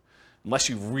team. Unless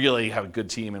you really have a good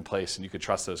team in place and you could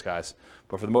trust those guys.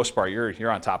 But for the most part,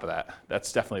 you're on top of that.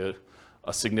 That's definitely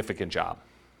a significant job.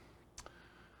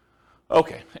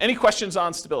 Okay, any questions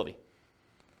on stability?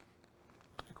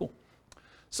 Cool.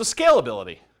 So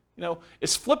scalability.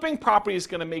 Is flipping properties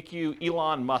going to make you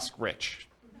Elon Musk rich?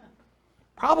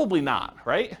 Probably not,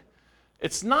 right?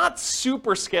 It's not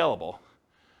super scalable.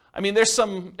 I mean, there's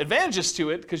some advantages to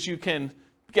it because you can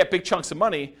get big chunks of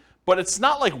money, but it's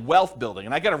not like wealth building.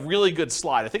 And I got a really good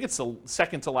slide. I think it's the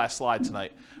second to last slide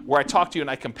tonight, where I talk to you and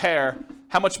I compare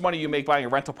how much money you make buying a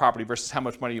rental property versus how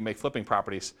much money you make flipping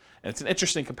properties. And it's an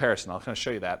interesting comparison. I'll kind of show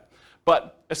you that.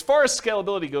 But as far as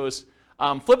scalability goes,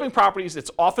 flipping properties, it's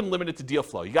often limited to deal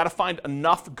flow. You got to find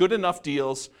good enough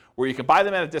deals where you can buy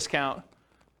them at a discount,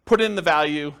 put in the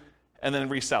value, and then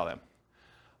resell them.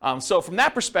 So from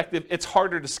that perspective, it's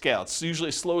harder to scale. It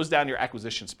usually slows down your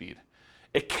acquisition speed.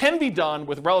 It can be done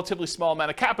with a relatively small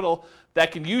amount of capital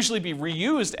that can usually be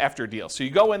reused after a deal. So you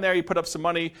go in there, you put up some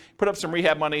money, put up some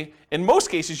rehab money. In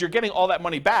most cases, you're getting all that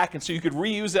money back, and so you could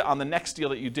reuse it on the next deal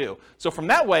that you do. So from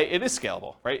that way, it is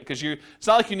scalable, right? Because it's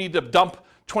not like you need to dump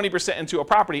 20% into a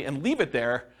property and leave it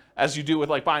there as you do with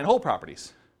like buy and hold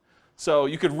properties. So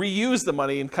you could reuse the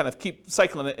money and kind of keep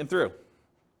cycling it in through.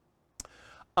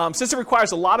 Since it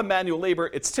requires a lot of manual labor,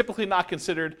 it's typically not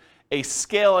considered a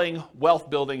scaling wealth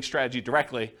building strategy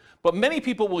directly, but many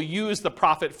people will use the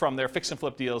profit from their fix and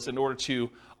flip deals in order to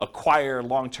acquire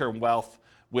long-term wealth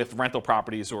with rental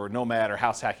properties or nomad or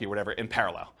house hacking or whatever in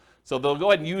parallel. So they'll go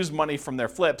ahead and use money from their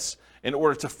flips in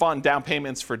order to fund down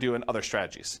payments for doing other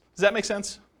strategies. Does that make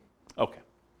sense? Okay.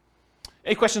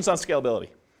 Any questions on scalability?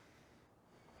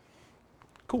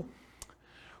 Cool.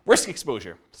 Risk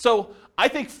exposure. So I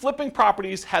think flipping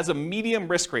properties has a medium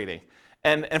risk rating.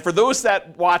 And for those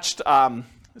that watched,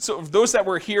 so those that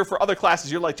were here for other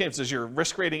classes, you're like, James, does your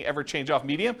risk rating ever change off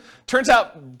medium? Turns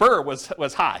out Burr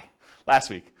was high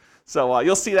last week. So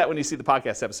you'll see that when you see the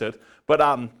podcast episode. But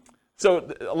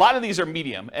so a lot of these are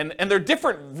medium. And there are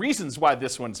different reasons why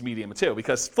this one's medium too,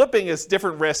 because flipping is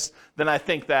different risks than I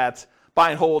think that buy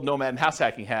and hold, nomad, and house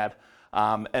hacking had.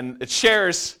 And it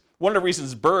shares. One of the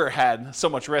reasons Burr had so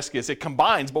much risk is it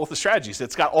combines both the strategies.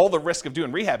 It's got all the risk of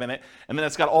doing rehab in it, and then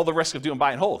it's got all the risk of doing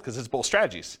buy and hold because it's both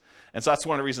strategies. And so that's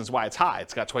one of the reasons why it's high.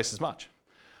 It's got twice as much.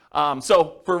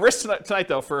 So for risk tonight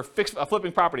though, for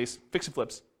flipping properties, fix and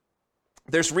flips,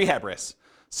 there's rehab risks.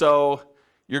 So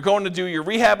you're going to do your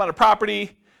rehab on a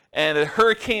property, and a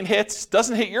hurricane hits,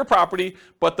 doesn't hit your property,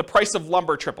 but the price of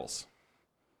lumber triples.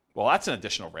 Well, that's an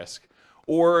additional risk.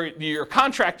 Or your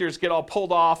contractors get all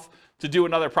pulled off to do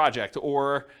another project,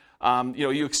 or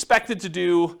you expected to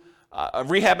do a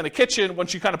rehab in the kitchen.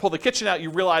 Once you kind of pull the kitchen out,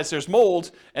 you realize there's mold,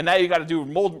 and now you got to do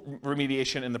mold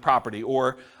remediation in the property.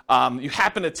 Or you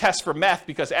happen to test for meth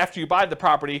because after you buy the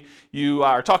property, you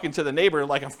are talking to the neighbor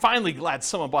like, I'm finally glad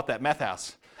someone bought that meth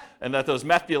house, and that those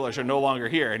meth dealers are no longer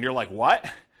here. And you're like, what?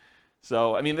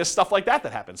 So, I mean, there's stuff like that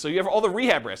happens. So you have all the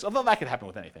rehab risks, although that could happen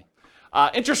with anything.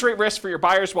 Interest rate risk for your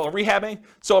buyers while rehabbing.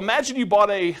 So imagine you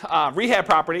bought a rehab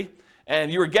property,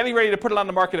 and you were getting ready to put it on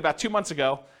the market about 2 months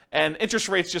ago, and interest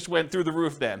rates just went through the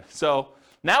roof then. So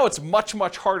now it's much,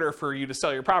 much harder for you to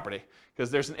sell your property because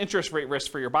there's an interest rate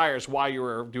risk for your buyers while you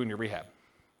were doing your rehab.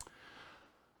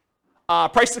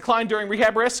 Price decline during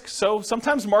rehab risk. So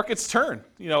sometimes markets turn.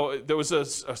 There was a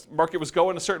market was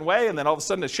going a certain way, and then all of a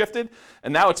sudden it shifted,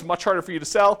 and now it's much harder for you to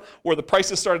sell, or the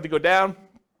prices started to go down.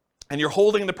 And you're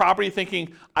holding the property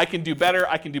thinking, I can do better,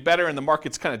 and the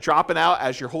market's kind of dropping out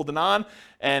as you're holding on.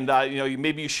 And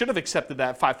maybe you should have accepted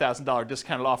that $5,000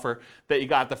 discounted offer that you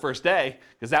got the first day,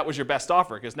 because that was your best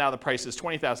offer, because now the price is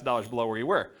 $20,000 below where you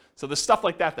were. So there's stuff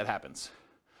like that happens.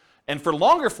 And for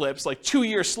longer flips, like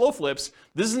 2-year slow flips,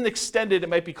 this is an extended, it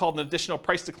might be called an additional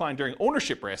price decline during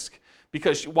ownership risk,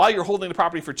 because while you're holding the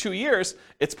property for 2 years,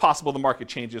 it's possible the market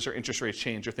changes or interest rates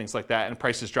change or things like that, and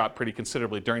prices drop pretty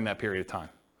considerably during that period of time.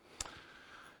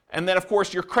 And then, of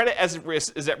course, your credit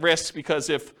is at risk because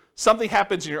if something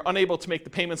happens and you're unable to make the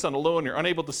payments on the loan, you're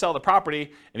unable to sell the property,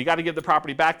 and you got to give the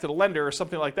property back to the lender or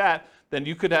something like that, then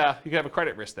you could have a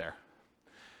credit risk there.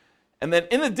 And then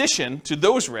in addition to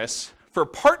those risks, for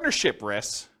partnership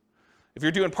risks, if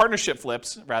you're doing partnership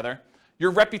flips, rather,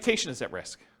 your reputation is at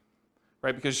risk,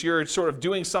 right? Because you're sort of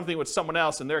doing something with someone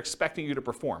else and they're expecting you to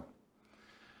perform.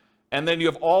 And then you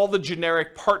have all the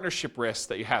generic partnership risks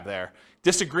that you have there.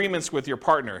 Disagreements with your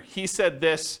partner. He said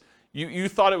this, you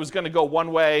thought it was going to go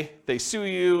one way, they sue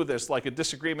you, there's like a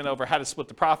disagreement over how to split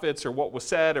the profits or what was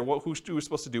said or who was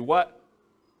supposed to do what.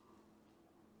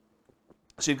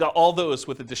 So you've got all those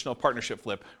with additional partnership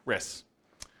flip risks.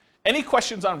 Any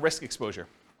questions on risk exposure?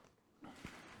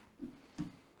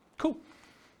 Cool.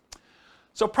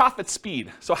 So profit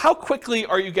speed. So how quickly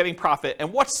are you getting profit,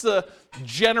 and what's the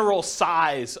general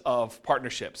size of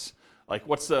partnerships? Like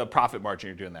what's the profit margin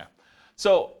you're doing there?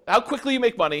 So how quickly you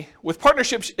make money. With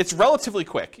partnerships, it's relatively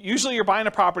quick. Usually you're buying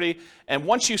a property, and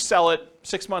once you sell it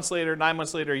 6 months later, 9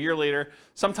 months later, a year later,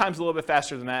 sometimes a little bit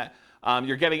faster than that,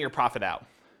 you're getting your profit out.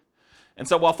 And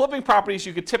so while flipping properties,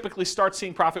 you could typically start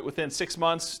seeing profit within 6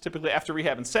 months, typically after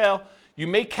rehab and sale. You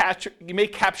may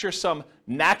capture some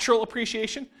natural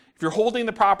appreciation. If you're holding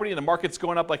the property and the market's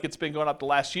going up like it's been going up the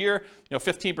last year,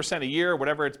 15% a year,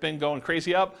 whatever it's been going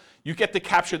crazy up, you get to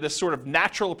capture this sort of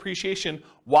natural appreciation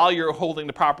while you're holding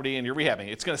the property and you're rehabbing.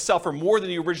 It's going to sell for more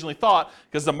than you originally thought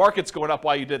because the market's going up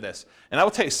while you did this. And I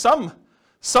will tell you,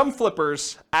 some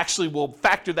flippers actually will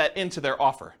factor that into their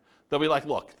offer. They'll be like,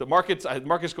 look, the market's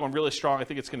going really strong. I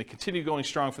think it's going to continue going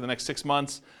strong for the next 6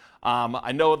 months.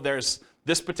 I know this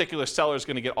particular seller is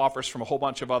going to get offers from a whole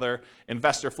bunch of other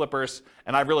investor flippers,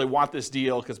 and I really want this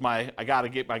deal because I got to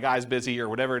get my guys busy or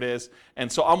whatever it is.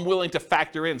 And so I'm willing to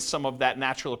factor in some of that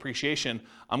natural appreciation.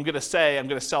 I'm going to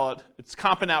sell it. It's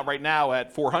comping out right now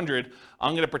at 400.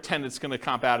 I'm going to pretend it's going to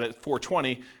comp out at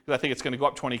 420 because I think it's going to go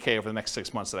up 20K over the next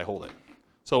 6 months that I hold it.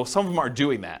 So some of them are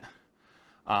doing that.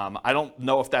 I don't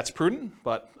know if that's prudent,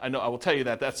 but I will tell you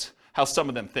that that's how some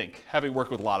of them think, having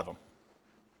worked with a lot of them.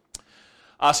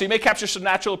 So you may capture some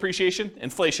natural appreciation,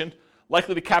 inflation,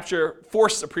 likely to capture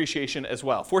forced appreciation as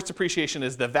well. Forced appreciation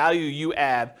is the value you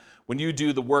add when you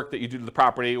do the work that you do to the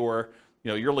property or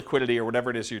your liquidity or whatever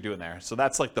it is you're doing there. So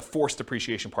that's like the forced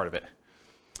appreciation part of it.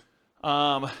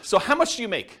 So how much do you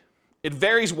make? It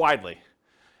varies widely,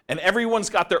 and everyone's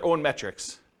got their own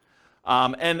metrics.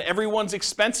 And everyone's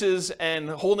expenses and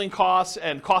holding costs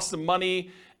and costs of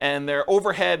money and their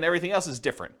overhead and everything else is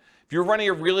different. If you're running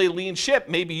a really lean ship,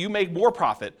 maybe you make more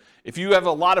profit. If you have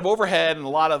a lot of overhead and a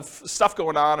lot of stuff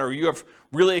going on, or you have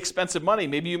really expensive money,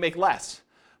 maybe you make less.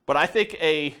 But I think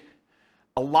a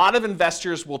lot of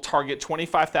investors will target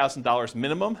 $25,000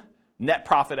 minimum net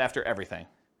profit after everything.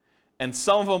 And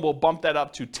some of them will bump that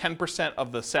up to 10%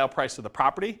 of the sale price of the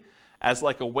property as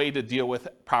like a way to deal with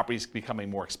properties becoming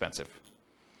more expensive.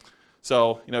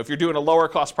 So, if you're doing a lower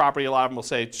cost property, a lot of them will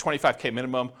say 25K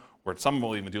minimum, or some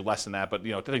will even do less than that, but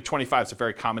I think 25 is a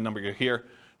very common number you hear.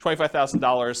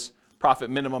 $25,000 profit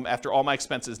minimum after all my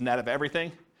expenses net of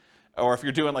everything. Or if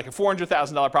you're doing like a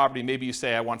 $400,000 property, maybe you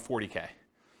say I want 40K.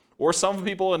 Or some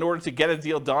people, in order to get a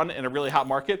deal done in a really hot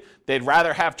market, they'd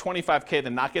rather have 25K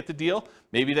than not get the deal.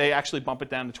 Maybe they actually bump it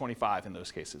down to 25 in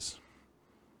those cases.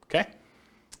 Okay?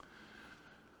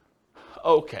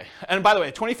 Okay, and by the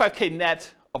way, 25K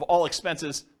net of all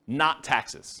expenses, not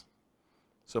taxes.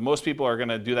 So most people are going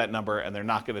to do that number, and they're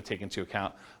not going to take into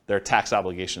account their tax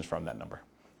obligations from that number.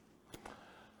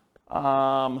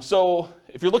 So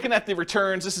if you're looking at the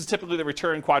returns, this is typically the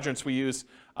return quadrants we use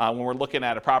when we're looking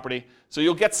at a property. So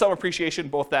you'll get some appreciation,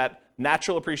 both that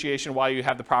natural appreciation while you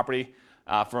have the property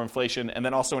from inflation, and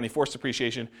then also any forced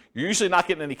appreciation. You're usually not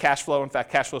getting any cash flow. In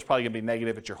fact, cash flow is probably going to be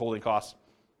negative at your holding costs.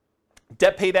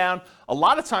 Debt pay down, a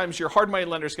lot of times your hard money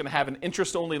lender is going to have an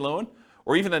interest-only loan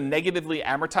or even a negatively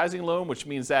amortizing loan, which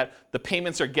means that the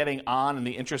payments are getting on and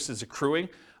the interest is accruing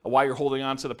while you're holding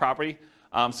on to the property.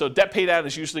 So debt pay down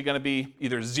is usually going to be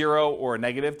either zero or a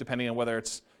negative, depending on whether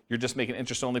you're just making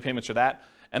interest-only payments or that.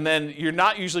 And then you're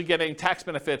not usually getting tax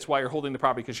benefits while you're holding the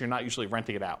property because you're not usually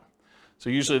renting it out. So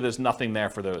usually there's nothing there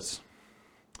for those.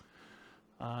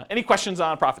 Any questions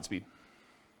on profit speed?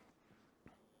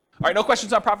 All right, no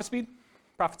questions on profit speed?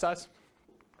 Profit size?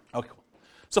 Okay, cool.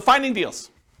 So finding deals.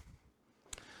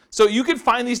 So you can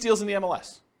find these deals in the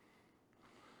MLS.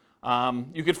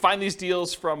 You can find these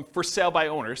deals from for sale by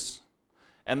owners.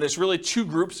 And there's really two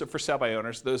groups of for sale by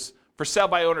owners. Those for sale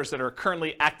by owners that are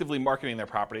currently actively marketing their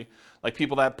property, like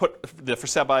people that put the for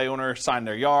sale by owner sign in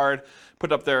their yard,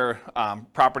 put up their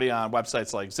property on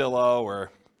websites like Zillow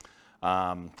or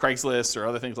Craigslist or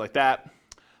other things like that.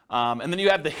 And then you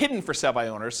have the hidden for sale by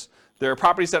owners. There are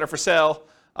properties that are for sale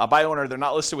by owner. They're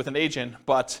not listed with an agent,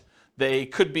 but they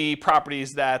could be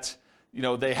properties that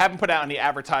they haven't put out any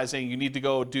advertising. You need to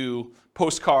go do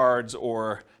postcards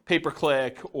or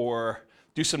pay-per-click or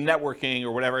do some networking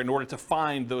or whatever in order to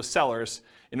find those sellers,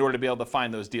 in order to be able to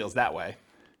find those deals that way.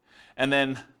 And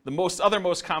then the other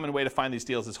most common way to find these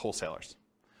deals is wholesalers.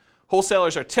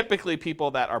 Wholesalers are typically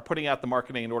people that are putting out the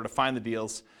marketing in order to find the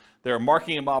deals. They're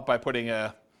marking them up by putting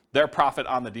their profit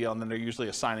on the deal, and then they're usually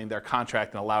assigning their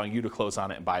contract and allowing you to close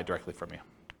on it and buy it directly from you.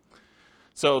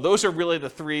 So those are really the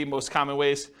three most common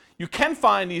ways. You can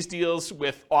find these deals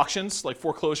with auctions, like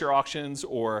foreclosure auctions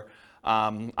or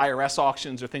IRS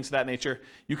auctions or things of that nature.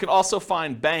 You can also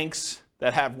find banks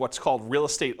that have what's called real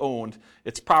estate owned.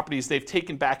 It's properties they've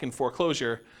taken back in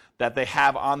foreclosure that they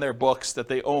have on their books that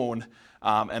they own.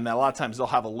 And a lot of times they'll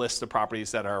have a list of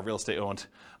properties that are real estate owned.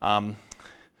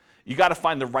 You got to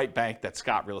find the right bank that's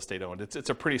got real estate owned. It's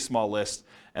a pretty small list,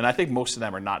 and I think most of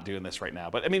them are not doing this right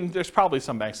now. But I mean, there's probably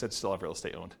some banks that still have real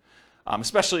estate owned,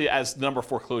 especially as the number of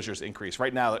foreclosures increase.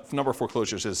 Right now, the number of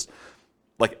foreclosures is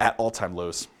like at all-time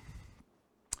lows.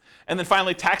 And then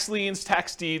finally, tax liens,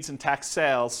 tax deeds, and tax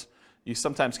sales. You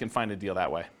sometimes can find a deal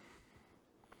that way.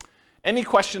 Any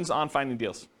questions on finding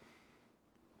deals?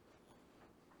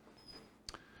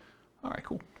 All right,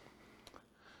 cool.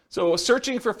 So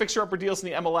searching for fixer-upper deals in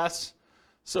the MLS.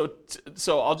 So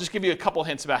I'll just give you a couple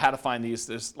hints about how to find these.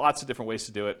 There's lots of different ways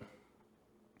to do it.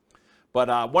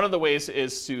 But one of the ways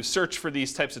is to search for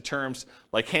these types of terms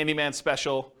like handyman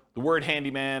special, the word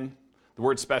handyman, the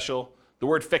word special, the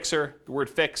word fixer, the word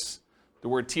fix, the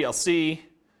word TLC,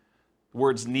 the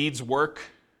words needs work,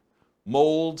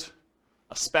 mold,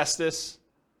 asbestos,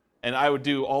 and I would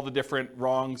do all the different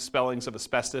wrong spellings of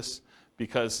asbestos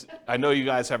because I know you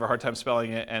guys have a hard time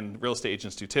spelling it and real estate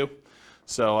agents do too.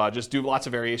 So just do lots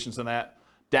of variations on that.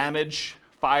 Damage,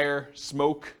 fire,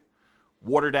 smoke,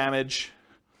 water damage,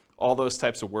 all those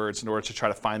types of words in order to try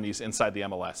to find these inside the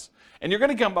MLS. And you're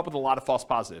going to come up with a lot of false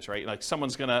positives, right? Like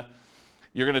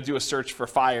you're going to do a search for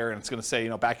fire and it's going to say,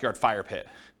 backyard fire pit.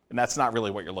 And that's not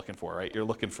really what you're looking for, right? You're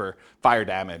looking for fire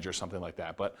damage or something like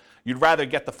that. But you'd rather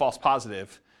get the false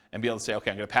positive and be able to say, okay,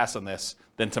 I'm going to pass on this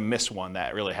than to miss one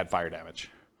that really had fire damage.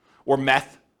 Or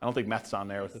meth. I don't think meth's on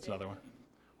there. That's another one.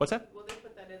 What's that? Will they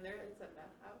put that in there? It's a meth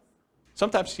house?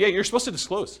 Sometimes. Yeah, you're supposed to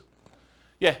disclose.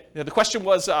 Yeah, the question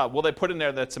was, will they put in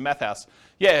there that it's a meth house?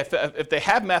 Yeah, if they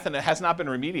have meth and it has not been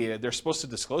remediated, they're supposed to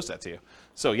disclose that to you.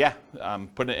 So yeah,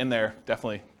 putting it in there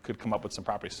definitely could come up with some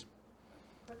properties.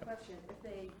 Quick question, if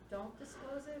they don't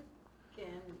disclose it,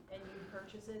 and you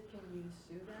purchase it, can you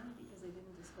sue them because they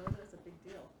didn't disclose it? It's a big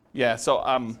deal. Yeah, so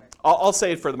I'll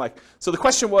say it for the mic. So the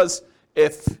question was,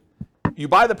 if you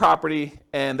buy the property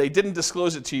and they didn't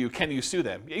disclose it to you, can you sue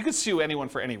them? You could sue anyone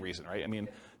for any reason, right? I mean,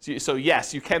 so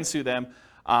yes, you can sue them.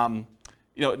 Now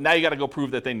you got to go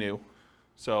prove that they knew.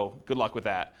 So good luck with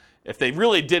that. If they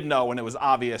really did know and it was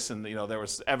obvious and there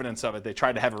was evidence of it, they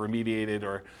tried to have it remediated,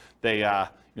 or they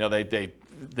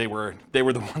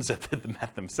were the ones that did the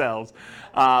meth themselves,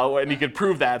 and you could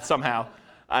prove that somehow.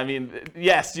 I mean,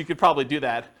 yes, you could probably do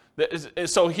that.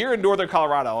 So here in Northern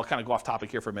Colorado, I'll kind of go off topic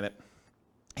here for a minute.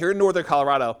 Here in Northern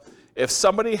Colorado, if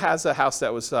somebody has a house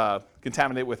that was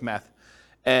contaminated with meth,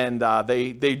 and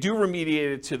they do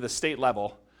remediate it to the state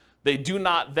level, they do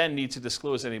not then need to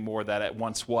disclose anymore that it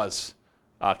once was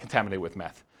contaminated with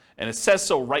meth. And it says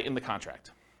so right in the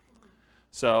contract.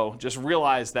 So just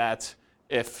realize that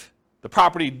if the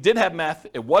property did have meth,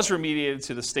 it was remediated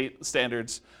to the state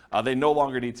standards, they no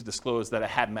longer need to disclose that it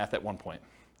had meth at one point,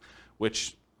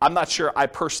 which I'm not sure I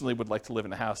personally would like to live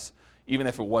in a house, even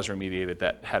if it was remediated,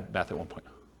 that had meth at one point.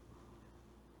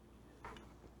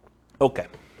 Okay.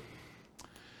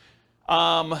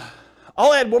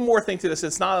 I'll add one more thing to this.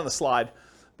 It's not on the slide,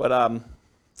 but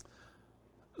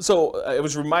so I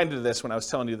was reminded of this when I was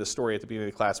telling you the story at the beginning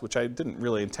of the class, which I didn't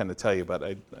really intend to tell you, but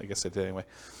I guess I did anyway.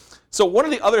 So one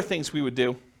of the other things we would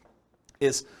do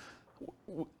is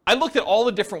I looked at all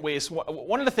the different ways.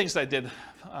 One of the things that I did,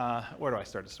 where do I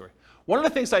start the story? One of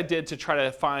the things I did to try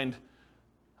to find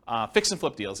fix and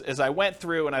flip deals is I went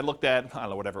through and I looked at, I don't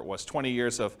know, whatever it was, 20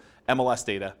 years of MLS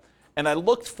data. And I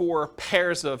looked for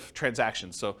pairs of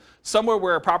transactions. So somewhere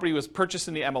where a property was purchased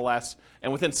in the MLS,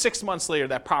 and within 6 months later,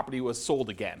 that property was sold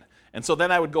again. And so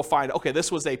then I would go find, okay,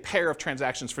 this was a pair of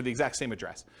transactions for the exact same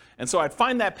address. And so I'd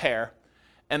find that pair,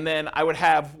 and then I would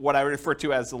have what I refer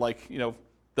to as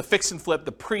the fix and flip,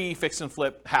 the pre-fix and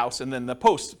flip house, and then the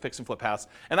post-fix and flip house.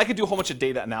 And I could do a whole bunch of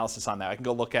data analysis on that. I can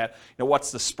go look at,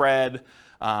 what's the spread,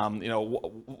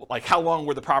 like how long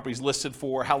were the properties listed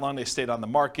for, how long they stayed on the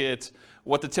market,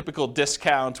 what the typical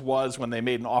discount was when they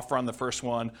made an offer on the first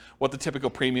one, what the typical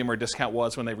premium or discount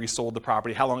was when they resold the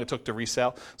property, how long it took to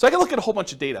resell. So I can look at a whole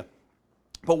bunch of data.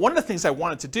 But one of the things I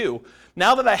wanted to do,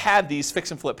 now that I had these fix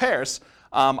and flip pairs,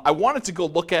 I wanted to go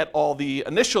look at all the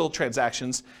initial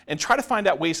transactions and try to find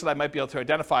out ways that I might be able to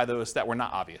identify those that were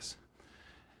not obvious.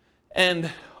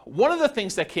 And one of the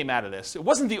things that came out of this, it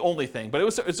wasn't the only thing, but it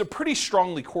was a pretty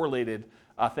strongly correlated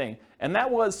thing, and that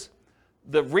was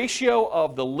the ratio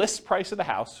of the list price of the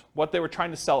house, what they were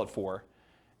trying to sell it for,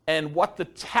 and what the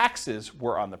taxes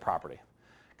were on the property.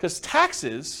 Because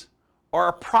taxes are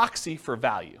a proxy for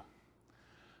value.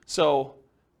 So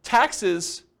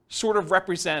taxes sort of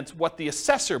represent what the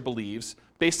assessor believes,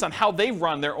 based on how they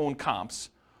run their own comps,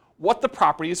 what the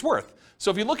property is worth. So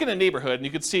if you look in a neighborhood and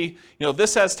you can see,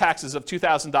 this has taxes of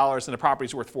 $2,000 and the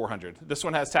property's worth $400. This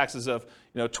one has taxes of,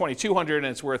 $2,200 and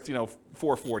it's worth,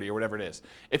 $440 or whatever it is.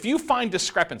 If you find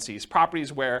discrepancies,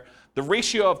 properties where the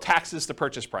ratio of taxes to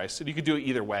purchase price, and you could do it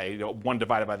either way, one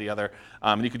divided by the other,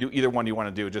 and you could do either one you want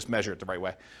to do, just measure it the right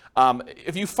way.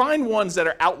 If you find ones that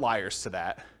are outliers to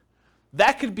that,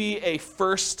 that could be a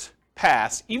first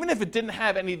pass, even if it didn't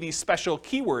have any of these special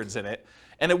keywords in it,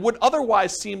 and it would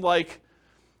otherwise seem like,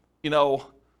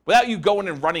 without you going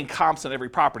and running comps on every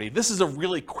property, this is a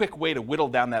really quick way to whittle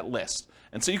down that list.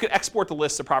 And so you can export the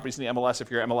list of properties in the MLS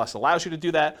if your MLS allows you to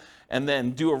do that, and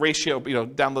then do a ratio,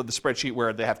 download the spreadsheet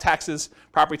where they have taxes,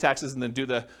 property taxes, and then do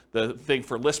the thing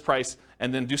for list price,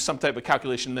 and then do some type of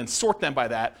calculation, and then sort them by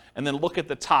that, and then look at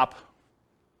the top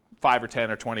 5 or 10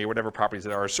 or 20 or whatever properties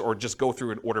there are, or just go through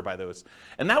and order by those.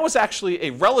 And that was actually a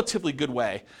relatively good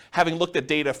way, having looked at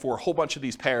data for a whole bunch of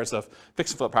these pairs of fix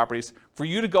and flip properties, for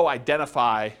you to go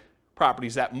identify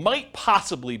properties that might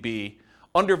possibly be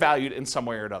undervalued in some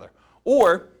way or another.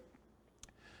 Or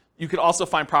you could also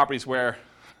find properties where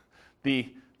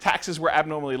the taxes were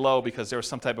abnormally low because there was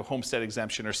some type of homestead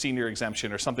exemption or senior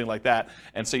exemption or something like that.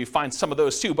 And so you find some of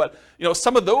those too. But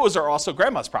some of those are also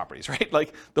grandma's properties, right?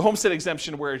 Like the homestead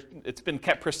exemption where it's been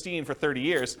kept pristine for 30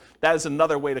 years, that is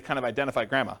another way to kind of identify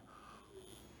grandma.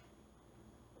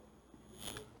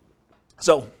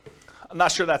 So I'm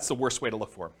not sure that's the worst way to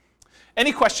look for.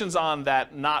 Any questions on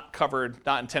that not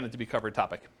intended to be covered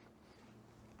topic?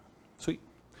 Sweet.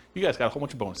 You guys got a whole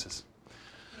bunch of bonuses.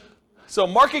 So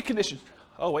market conditions.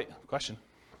 Oh, wait, question.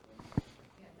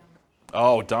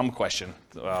 Oh, dumb question.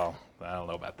 Well, I don't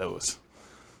know about those.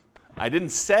 I didn't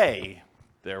say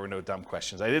there were no dumb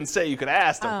questions. I didn't say you could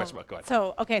ask dumb questions. Go ahead.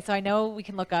 So I know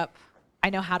I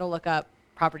know how to look up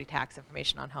property tax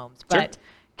information on homes, but Sure.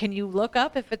 Can you look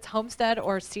up if it's homestead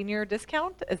or senior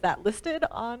discount? Is that listed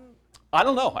on? I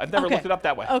don't know. I've never looked it up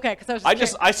that way. Okay, because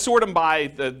I sort them by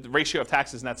the ratio of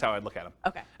taxes, and that's how I look at them.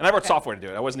 Okay. And I wrote software to do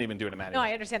it. I wasn't even doing it manually. No,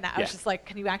 I understand that. I was just like,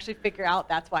 can you actually figure out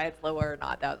that's why it's lower or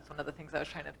not? That was one of the things I was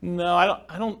trying to. No,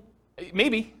 I don't.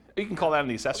 Maybe you can call that in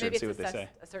the assessor and see what they say.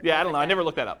 Yeah, I don't know. I never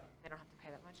looked that up. They don't have to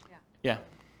pay that much. Yeah.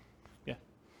 Yeah.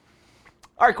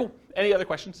 All right, cool. Any other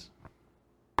questions?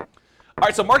 All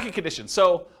right, so market conditions.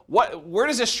 So where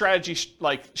does this strategy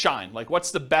shine? Like,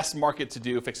 what's the best market to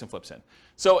do fix and flips in?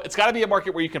 So it's got to be a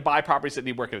market where you can buy properties that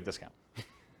need work at a discount. All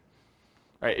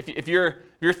right, if you're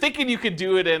thinking you could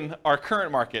do it in our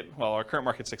current market, well, our current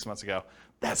market 6 months ago,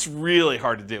 that's really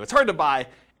hard to do. It's hard to buy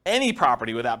any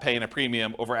property without paying a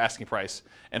premium over asking price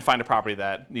and find a property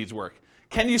that needs work.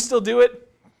 Can you still do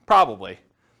it? Probably.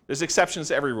 There's exceptions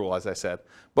to every rule, as I said,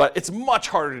 but it's much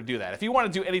harder to do that. If you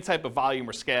want to do any type of volume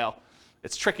or scale,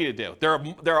 it's tricky to do.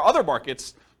 There are other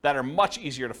markets that are much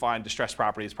easier to find distressed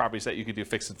properties that you could do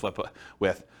fix and flip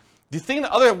with. The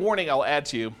other warning I'll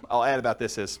add about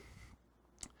this is,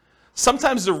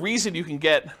 sometimes the reason you can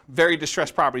get very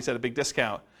distressed properties at a big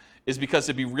discount is because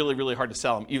it'd be really, really hard to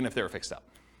sell them, even if they were fixed up.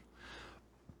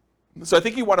 So I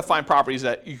think you want to find properties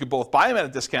that you could both buy them at a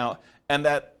discount and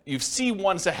that you see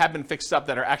ones that have been fixed up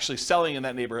that are actually selling in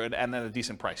that neighborhood and at a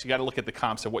decent price. You got to look at the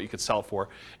comps of what you could sell for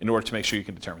in order to make sure you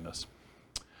can determine those.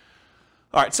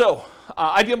 All right, so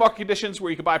ideal market conditions where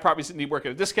you can buy properties that need work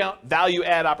at a discount, value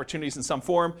add opportunities in some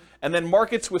form, and then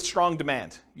markets with strong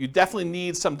demand. You definitely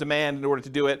need some demand in order to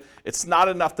do it. It's not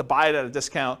enough to buy it at a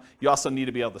discount. You also need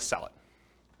to be able to sell it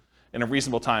in a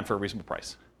reasonable time for a reasonable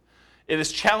price. It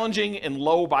is challenging in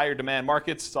low buyer demand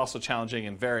markets. It's also challenging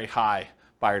in very high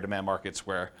buyer demand markets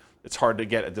where it's hard to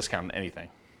get a discount on anything.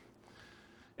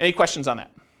 Any questions on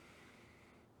that?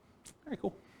 Very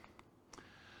cool.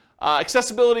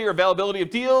 Accessibility or availability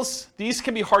of deals. These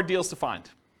can be hard deals to find.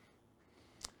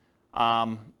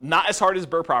 Not as hard as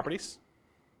BRRRR properties.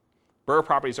 BRRRR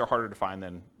properties are harder to find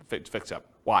than fix up.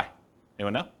 Why?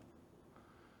 Anyone know?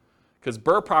 Because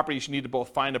BRRRR properties, you need to both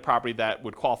find a property that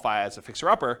would qualify as a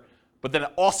fixer-upper, but then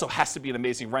it also has to be an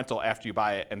amazing rental after you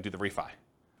buy it and do the refi.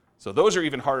 So those are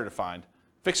even harder to find.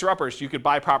 Fixer-uppers, you could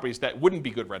buy properties that wouldn't be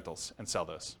good rentals and sell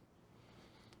those.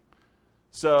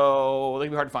 So they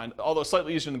can be hard to find, although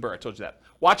slightly easier than Burr, I told you that.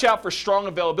 Watch out for strong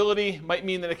availability. Might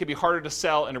mean that it can be harder to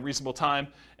sell in a reasonable time.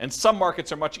 And some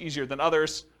markets are much easier than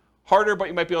others. Harder, but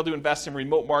you might be able to invest in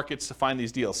remote markets to find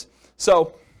these deals.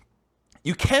 So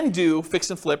you can do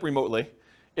fix and flip remotely.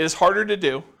 It is harder to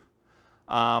do.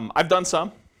 I've done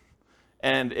some,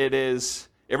 and it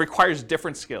requires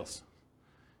different skills.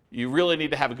 You really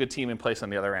need to have a good team in place on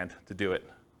the other end to do it,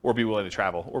 or be willing to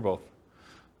travel, or both.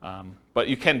 But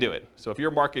you can do it. So if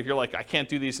your market, if you're like, I can't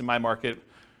do these in my market,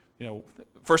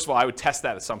 first of all, I would test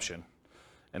that assumption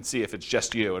and see if it's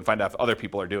just you and find out if other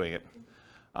people are doing it.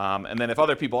 And then if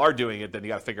other people are doing it, then you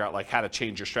got to figure out like how to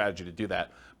change your strategy to do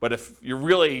that. But if you're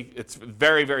really, it's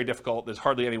very, very difficult, there's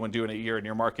hardly anyone doing it here in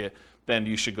your market, then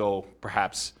you should go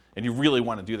perhaps, and you really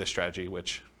want to do this strategy,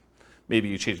 which maybe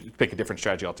you pick a different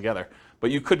strategy altogether.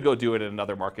 But you could go do it in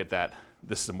another market that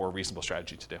this is a more reasonable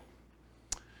strategy to do.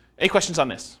 Any questions on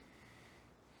this?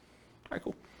 All right,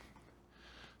 cool.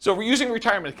 So we're using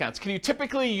retirement accounts. Can you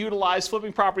typically utilize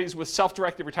flipping properties with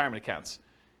self-directed retirement accounts?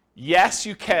 Yes,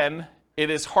 you can. It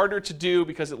is harder to do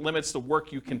because it limits the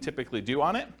work you can typically do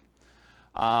on it.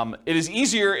 It is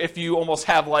easier if you almost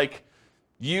have like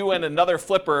you and another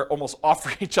flipper almost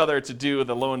offer each other to do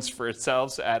the loans for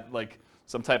itself at like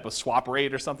some type of swap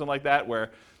rate or something like that,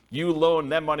 where you loan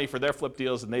them money for their flip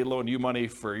deals and they loan you money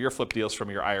for your flip deals from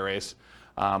your IRAs.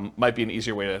 Might be an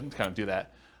easier way to kind of do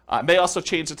that. It may also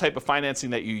change the type of financing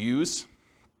that you use.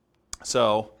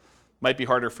 So might be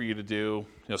harder for you to do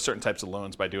certain types of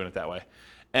loans by doing it that way.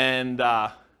 And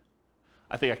I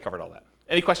think I covered all that.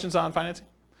 Any questions on financing?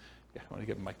 Yeah, I want to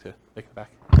give the mic to Nick in the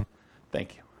back.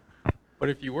 Thank you. But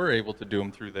if you were able to do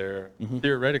them through there,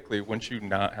 theoretically, wouldn't you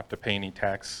not have to pay any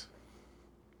tax?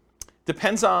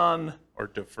 Depends on... Or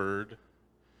deferred?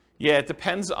 Yeah, it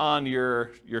depends on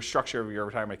your structure of your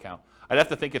retirement account. I'd have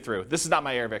to think it through. This is not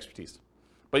my area of expertise.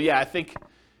 But yeah, I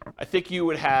think you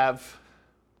would have...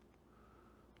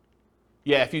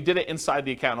 Yeah, if you did it inside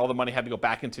the account and all the money had to go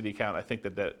back into the account, I think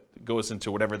that goes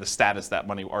into whatever the status that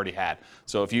money already had.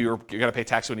 So if you're going to pay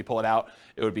tax when you pull it out,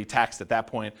 it would be taxed at that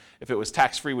point. If it was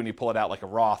tax-free when you pull it out like a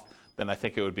Roth, then I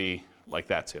think it would be like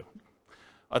that too.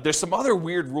 There's some other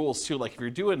weird rules too, like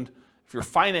if you're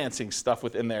financing stuff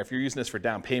within there, if you're using this for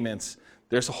down payments,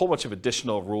 there's a whole bunch of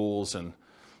additional rules, and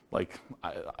like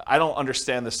I don't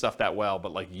understand this stuff that well,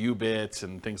 but like UBITs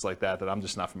and things like that I'm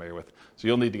just not familiar with. So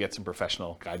you'll need to get some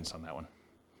professional guidance on that one.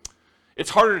 It's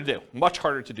harder to do, much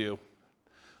harder to do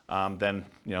than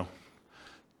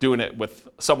doing it with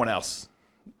someone else's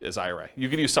IRA. You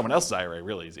can use someone else's IRA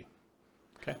real easy.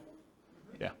 Okay.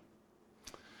 Yeah.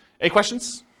 Any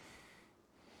questions?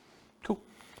 Cool.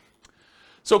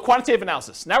 So quantitative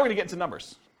analysis. Now we're going to get into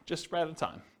numbers, just right on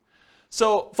time.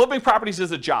 So flipping properties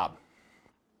is a job.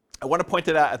 I want to point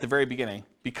that out at the very beginning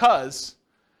because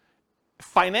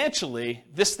financially,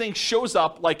 this thing shows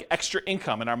up like extra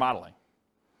income in our modeling,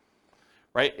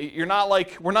 right? You're not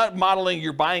like, we're not modeling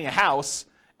you're buying a house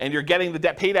and you're getting the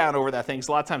debt pay down over that thing.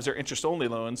 So a lot of times they're interest-only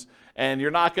loans, and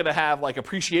you're not going to have like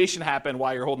appreciation happen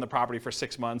while you're holding the property for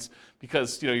 6 months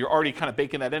because you're already kind of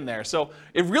baking that in there. So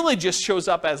it really just shows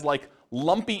up as like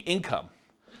lumpy income.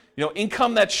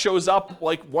 Income that shows up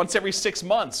like once every 6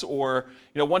 months or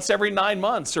once every 9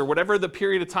 months or whatever the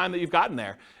period of time that you've gotten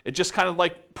there. It just kind of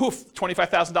like poof,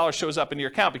 $25,000 shows up into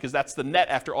your account because that's the net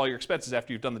after all your expenses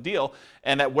after you've done the deal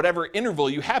and at whatever interval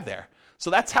you have there. So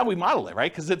that's how we model it,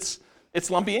 right? Because it's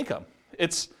lumpy income.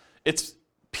 It's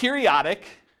periodic,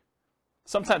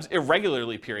 sometimes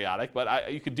irregularly periodic,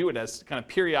 but you could do it as kind of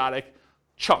periodic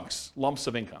chunks, lumps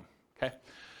of income. Okay.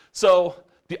 So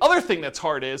the other thing that's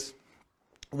hard is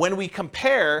when we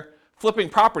compare flipping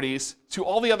properties to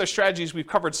all the other strategies we've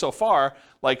covered so far,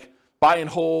 like buy and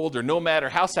hold or nomad or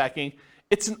house hacking,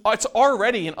 it's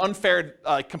already an unfair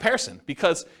comparison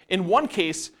because in one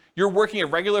case, you're working a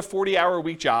regular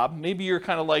 40-hour-a-week job. Maybe you're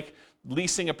kind of like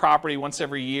leasing a property once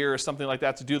every year or something like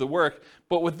that to do the work.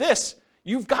 But with this,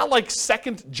 you've got like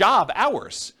second job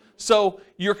hours. So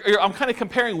I'm kind of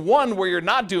comparing one where you're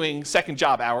not doing second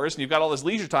job hours and you've got all this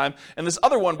leisure time, and this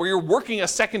other one where you're working a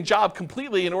second job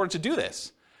completely in order to do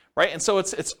this, right? And so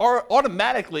it's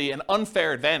automatically an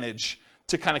unfair advantage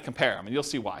to kind of compare them, and you'll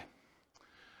see why.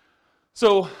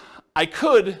 So I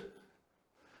could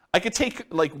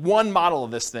take like one model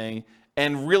of this thing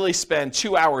and really spend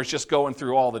 2 hours just going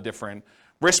through all the different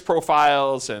risk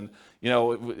profiles and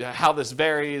how this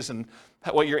varies and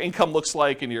what your income looks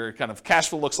like and your kind of cash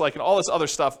flow looks like and all this other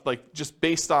stuff, like just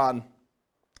based on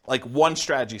like one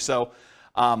strategy. So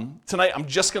tonight I'm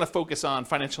just going to focus on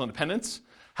financial independence,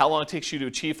 how long it takes you to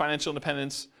achieve financial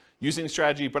independence, using the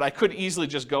strategy, but I could easily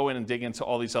just go in and dig into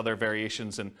all these other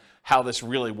variations and how this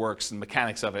really works and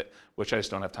mechanics of it, which I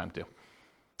just don't have time to.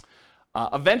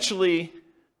 Eventually,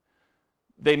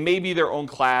 they may be their own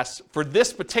class. For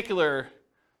this particular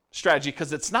strategy,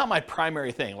 because it's not my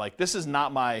primary thing, like this is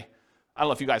not my, I don't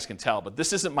know if you guys can tell, but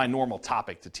this isn't my normal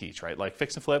topic to teach, right? Like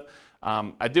fix and flip.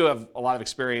 I do have a lot of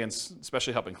experience,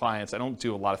 especially helping clients. I don't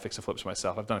do a lot of fix and flips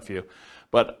myself. I've done a few.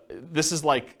 But this is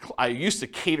like, I used to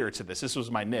cater to this. This was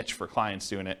my niche for clients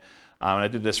doing it. And I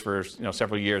did this for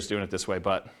several years doing it this way.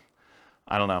 But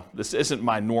I don't know. This isn't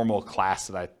my normal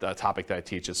class topic that I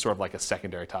teach. It's sort of like a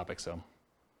secondary topic. So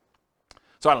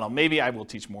I don't know. Maybe I will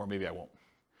teach more. Maybe I won't.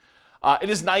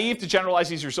 It is naive to generalize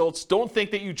these results. Don't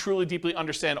think that you truly deeply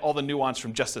understand all the nuance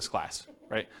from just this class,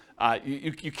 right?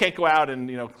 You can't go out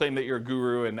and claim that you're a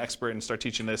guru and expert and start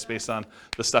teaching this based on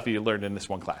the stuff you learned in this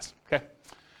one class, okay?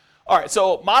 All right,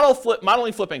 so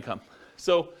modeling flip income.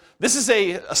 So this is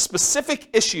a specific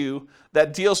issue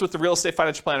that deals with the real estate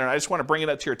financial planner, and I just want to bring it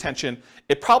up to your attention.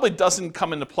 It probably doesn't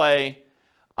come into play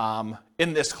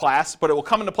in this class, but it will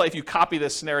come into play if you copy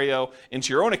this scenario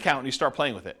into your own account and you start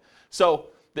playing with it. So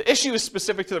the issue is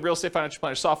specific to the real estate financial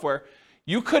planner software.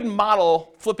 You could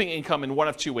model flipping income in one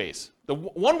of two ways. The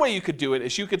one way you could do it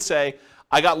is you could say,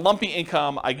 I got lumpy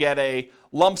income, I get a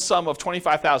lump sum of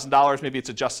 $25,000, maybe it's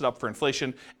adjusted up for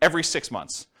inflation, every 6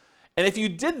 months. And if you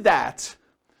did that,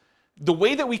 the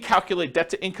way that we calculate debt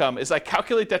to income is I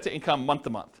calculate debt to income month to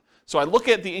month. So I look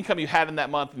at the income you had in that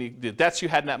month and the debts you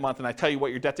had in that month, and I tell you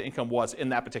what your debt to income was in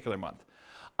that particular month.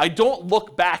 I don't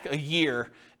look back a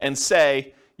year and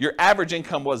say, your average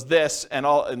income was this,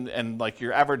 and like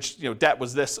your average debt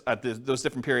was this at those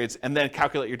different periods, and then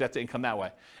calculate your debt to income that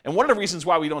way. And one of the reasons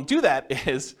why we don't do that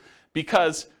is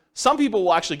because some people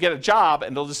will actually get a job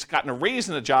and they'll just gotten a raise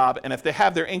in a job, and if they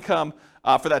have their income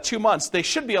for that 2 months, they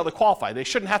should be able to qualify. They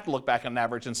shouldn't have to look back on an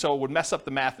average, and so it would mess up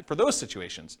the math for those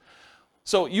situations.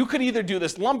 So you could either do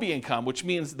this lumpy income, which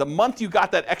means the month you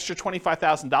got that extra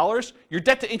 $25,000, your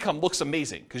debt to income looks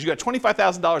amazing because you got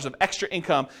 $25,000 of extra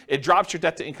income. It drops your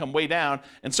debt to income way down,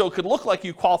 and so it could look like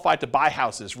you qualified to buy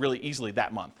houses really easily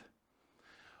that month.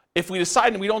 If we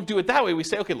decide and we don't do it that way, we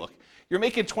say, okay, look, you're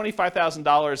making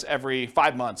 $25,000 every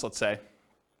 5 months, let's say.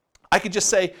 I could just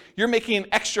say you're making an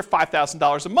extra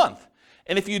 $5,000 a month.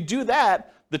 And if you do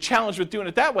that, the challenge with doing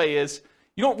it that way is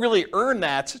you don't really earn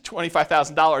that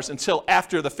 $25,000 until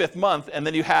after the 5th month, and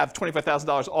then you have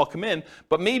 $25,000 all come in,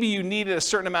 but maybe you needed a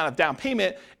certain amount of down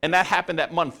payment, and that happened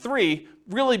at month 3,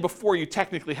 really before you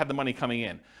technically had the money coming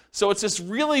in. So it's this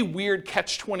really weird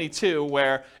catch-22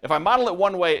 where if I model it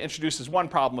one way, it introduces one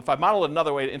problem. If I model it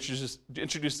another way, it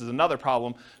introduces another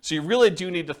problem. So you really do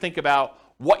need to think about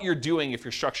what you're doing if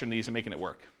you're structuring these and making it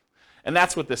work. And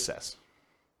that's what this says.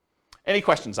 Any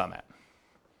questions on that?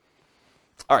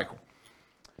 All right, cool.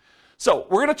 So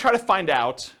we're going to try to find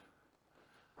out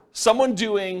someone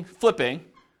doing flipping,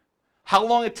 how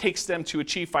long it takes them to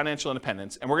achieve financial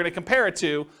independence, and we're going to compare it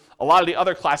to a lot of the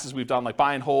other classes we've done, like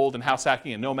buy and hold and house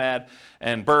hacking and nomad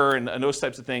and BRRRR and those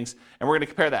types of things, and we're going to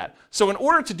compare that. So in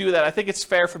order to do that, I think it's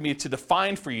fair for me to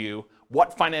define for you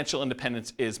what financial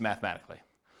independence is mathematically.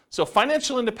 So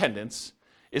financial independence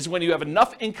is when you have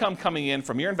enough income coming in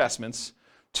from your investments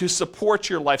to support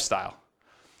your lifestyle.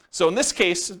 So in this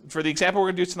case, for the example we're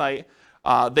going to do tonight,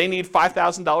 they need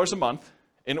 $5,000 a month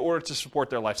in order to support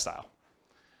their lifestyle.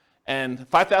 And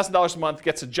 $5,000 a month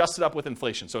gets adjusted up with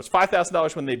inflation. So it's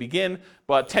 $5,000 when they begin,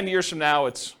 but 10 years from now,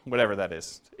 it's whatever that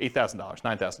is, $8,000,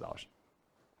 $9,000.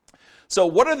 So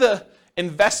what are the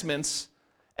investments,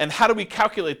 and how do we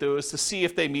calculate those to see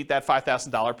if they meet that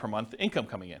 $5,000 per month income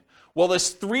coming in? Well, there's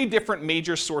 3 different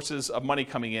major sources of money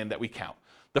coming in that we count.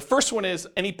 The first one is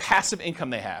any passive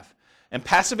income they have. And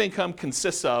passive income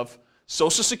consists of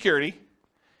Social Security,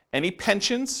 any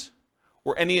pensions,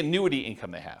 or any annuity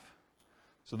income they have.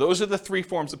 So those are the 3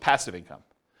 forms of passive income.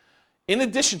 In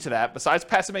addition to that, besides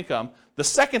passive income, the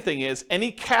second thing is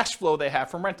any cash flow they have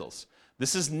from rentals.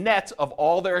 This is net of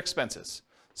all their expenses.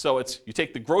 So it's you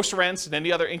take the gross rents and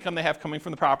any other income they have coming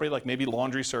from the property, like maybe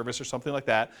laundry service or something like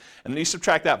that, and then you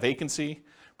subtract out vacancy,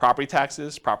 property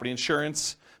taxes, property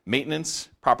insurance, maintenance,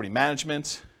 property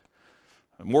management,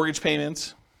 mortgage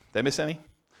payments. Did I miss any?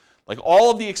 Like all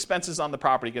of the expenses on the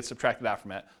property get subtracted out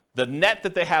from it. The net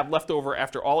that they have left over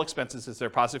after all expenses is their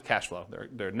positive cash flow,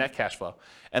 their net cash flow.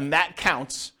 And that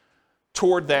counts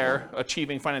toward their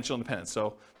achieving financial independence.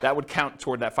 So that would count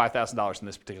toward that $5,000 in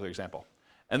this particular example.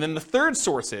 And then the third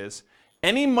source is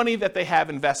any money that they have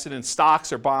invested in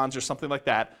stocks or bonds or something like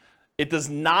that, it does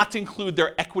not include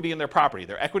their equity in their property.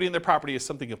 Their equity in their property is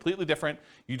something completely different.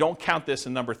 You don't count this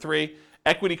in number 3.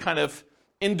 Equity kind of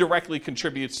indirectly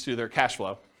contributes to their cash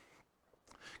flow.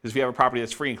 Because if you have a property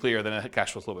that's free and clear, then it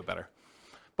cash flows a little bit better.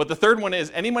 But the third one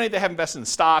is any money they have invested in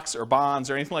stocks or bonds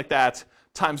or anything like that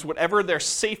times whatever their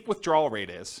safe withdrawal rate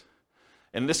is.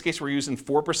 In this case, we're using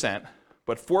 4%,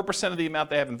 but 4% of the amount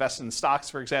they have invested in stocks,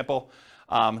 for example,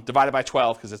 divided by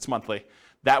 12 because it's monthly,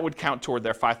 that would count toward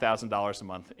their $5,000 a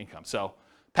month income. So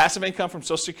passive income from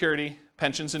Social Security,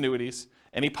 pensions, annuities,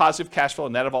 any positive cash flow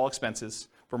net of all expenses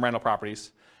from rental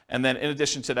properties, and then in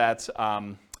addition to that,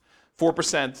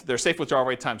 4%, their safe withdrawal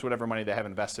rate times whatever money they have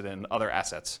invested in other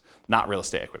assets, not real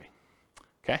estate equity.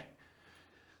 Okay?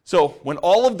 So when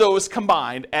all of those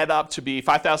combined add up to be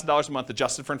 $5,000 a month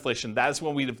adjusted for inflation, that is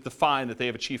when we define that they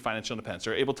have achieved financial independence.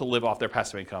 They're able to live off their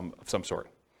passive income of some sort.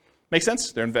 Make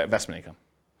sense? Their investment income.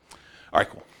 All right,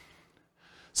 cool.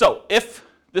 So if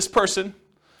this person,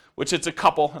 which it's a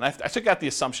couple, and I took out the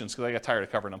assumptions because I got tired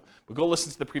of covering them, but go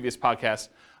listen to the previous podcast,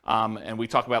 and we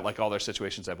talk about like all their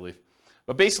situations, I believe.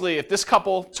 But basically, if this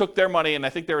couple took their money, and I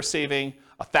think they were saving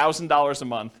 $1,000 a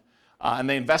month, and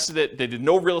they invested it, they did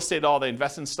no real estate at all, they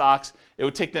invested in stocks, it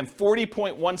would take them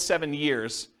 40.17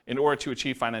 years in order to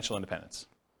achieve financial independence.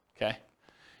 Okay?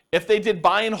 If they did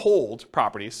buy and hold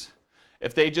properties,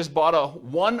 if they just bought a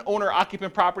one owner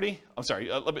occupant property,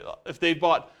 if they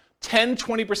bought 10,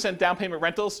 20% down payment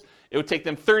rentals, it would take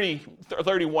them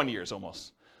 31 years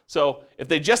almost. So if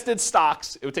they just did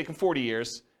stocks, it would take them 40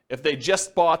 years. If they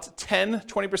just bought 10,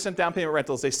 20% down payment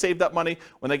rentals, they saved up money.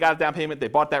 When they got a down payment, they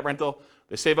bought that rental.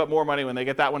 They save up more money. When they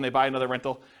get that one, they buy another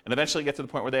rental, and eventually get to the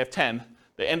point where they have 10.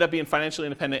 They end up being financially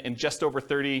independent in just over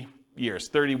 30 years,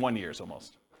 31 years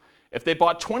almost. If they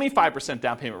bought 25%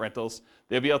 down payment rentals,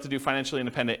 they'll be able to do financially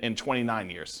independent in 29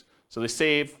 years. So they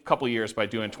save a couple years by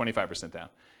doing 25% down.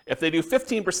 If they do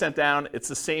 15% down, it's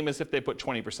the same as if they put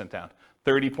 20% down,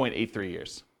 30.83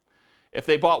 years. If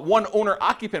they bought one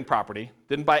owner-occupant property,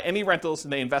 didn't buy any rentals,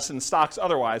 and they invested in stocks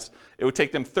otherwise, it would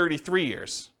take them 33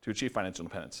 years to achieve financial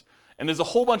independence. And there's a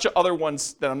whole bunch of other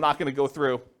ones that I'm not going to go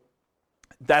through.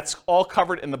 That's all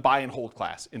covered in the buy and hold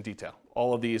class in detail,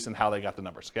 all of these and how they got the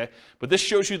numbers, okay? But this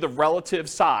shows you the relative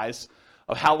size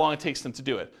of how long it takes them to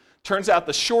do it. Turns out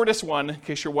the shortest one, in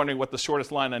case you're wondering what the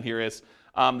shortest line on here is,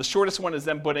 the shortest one is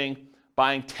them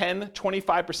buying 10,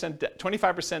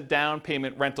 25% down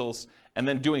payment rentals and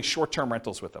then doing short-term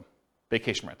rentals with them,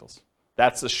 vacation rentals.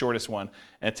 That's the shortest one,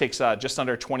 and it takes just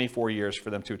under 24 years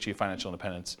for them to achieve financial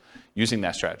independence using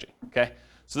that strategy, okay?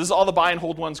 So this is all the buy and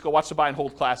hold ones. Go watch the buy and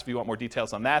hold class if you want more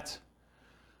details on that.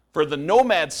 For the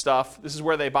nomad stuff, this is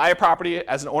where they buy a property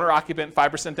as an owner-occupant,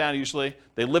 5% down usually.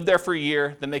 They live there for a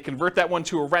year, then they convert that one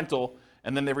to a rental,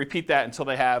 and then they repeat that until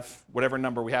they have whatever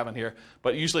number we have on here,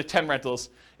 but usually 10 rentals.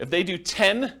 If they do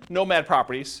 10 nomad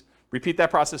properties, repeat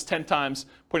that process 10 times,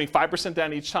 putting 5%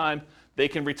 down each time, they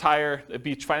can retire,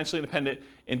 be financially independent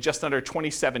in just under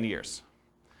 27 years.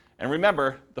 And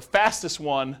remember, the fastest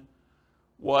one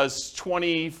was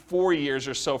 24 years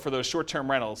or so for those short-term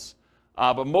rentals,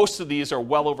 but most of these are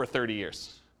well over 30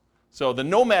 years. So the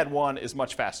nomad one is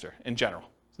much faster in general.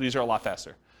 So these are a lot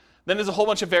faster. Then there's a whole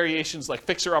bunch of variations like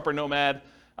fixer-upper nomad,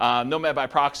 nomad by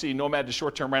proxy, nomad to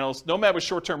short-term rentals. Nomad with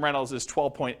short-term rentals is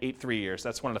 12.83 years.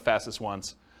 That's one of the fastest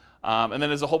ones. And then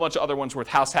there's a whole bunch of other ones with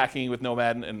house hacking with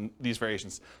nomad and these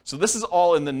variations. So this is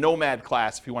all in the nomad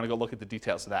class if you want to go look at the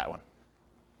details of that one.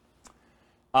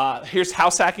 Here's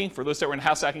house hacking for those that were in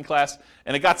house hacking class.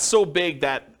 And it got so big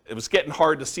that it was getting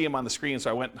hard to see them on the screen, so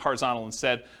I went horizontal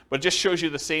instead. But it just shows you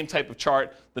the same type of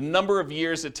chart, the number of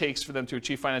years it takes for them to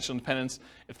achieve financial independence.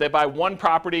 If they buy one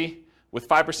property with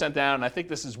 5% down, and I think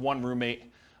this is one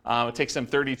roommate, it takes them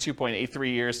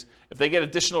 32.83 years. If they get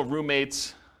additional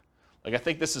roommates, like I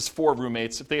think this is 4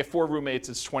 roommates. If they have 4 roommates,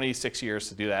 it's 26 years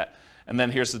to do that. And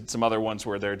then here's some other ones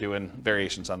where they're doing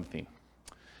variations on the theme.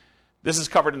 This is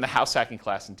covered in the house hacking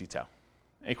class in detail.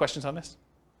 Any questions on this?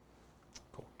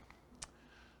 Cool.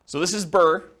 So this is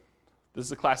BRRRR. This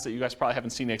is a class that you guys probably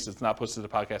haven't seen yet because it's not posted to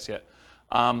the podcast yet.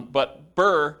 But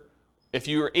BRRRR, if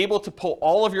you are able to pull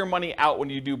all of your money out when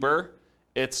you do BRRRR,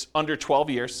 it's under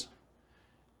 12 years.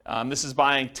 This is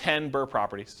buying 10 BRRRR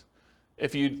properties.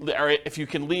 If you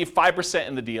can leave 5%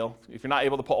 in the deal, if you're not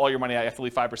able to pull all your money out, you have to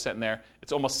leave 5% in there.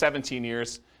 It's almost 17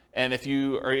 years. And if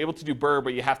you are able to do BRRRR,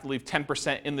 but you have to leave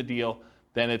 10% in the deal,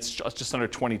 then it's just under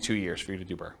 22 years for you to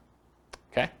do BRRRR.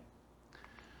 Okay?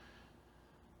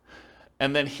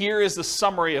 And then here is the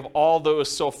summary of all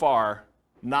those so far,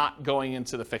 not going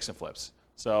into the fix and flips.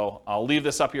 So I'll leave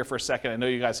this up here for a second. I know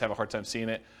you guys have a hard time seeing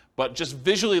it. But just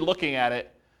visually looking at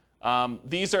it,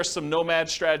 these are some nomad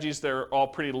strategies. They're all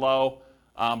pretty low.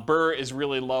 BRRRR is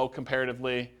really low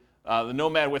comparatively. The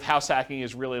nomad with house hacking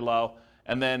is really low.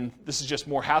 And then this is just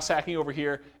more house hacking over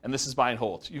here, and this is buy and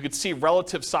hold. You could see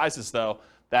relative sizes, though,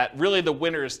 that really the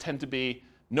winners tend to be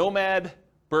nomad,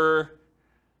 BRRRR,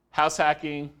 house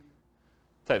hacking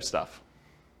type stuff.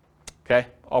 Okay,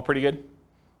 all pretty good?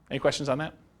 Any questions on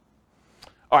that?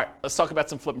 All right, let's talk about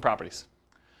some flipping properties.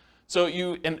 So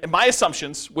in my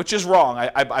assumptions, which is wrong,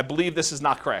 I believe this is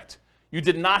not correct, you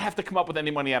did not have to come up with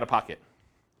any money out of pocket.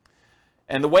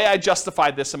 And the way I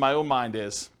justified this in my own mind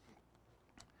is,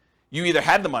 you either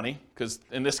had the money, because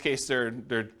in this case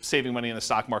they're saving money in the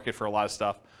stock market for a lot of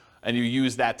stuff, and you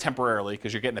use that temporarily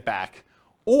because you're getting it back,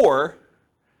 or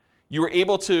you were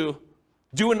able to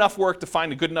do enough work to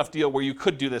find a good enough deal where you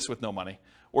could do this with no money,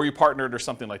 or you partnered or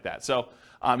something like that. So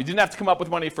you didn't have to come up with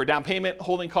money for down payment,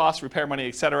 holding costs, repair money,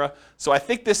 etc. So I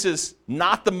think this is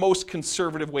not the most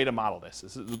conservative way to model this.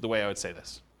 This is the way I would say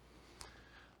this.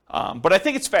 But I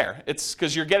think it's fair. It's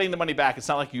because you're getting the money back. It's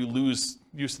not like you lose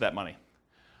use of that money.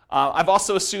 I've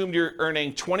also assumed you're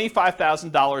earning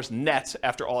 $25,000 net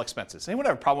after all expenses. Anyone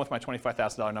have a problem with my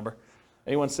 $25,000 number?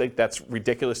 Anyone think that's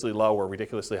ridiculously low or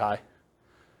ridiculously high?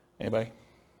 Anybody?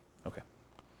 Okay.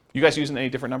 You guys using any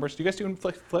different numbers? Do you guys do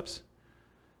flips?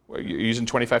 You're using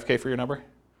 25K for your number?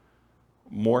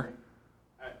 More?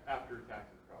 After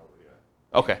taxes, probably,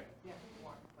 yeah. Okay. Yeah,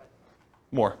 more, but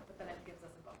More. then it gives us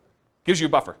a buffer. Gives you a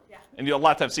buffer. Yeah. And you'll a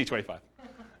lot of times see 25.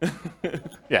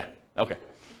 Yeah, okay.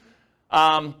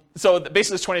 So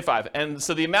basically it's 25. And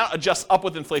so the amount adjusts up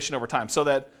with inflation over time, so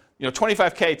that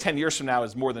 25K 10 years from now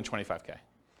is more than 25K.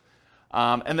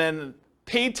 And then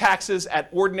paid taxes at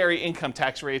ordinary income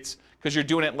tax rates, because you're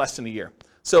doing it in less than a year.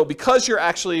 So because you're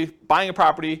actually buying a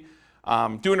property,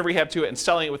 doing a rehab to it, and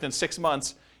selling it within 6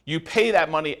 months, you pay that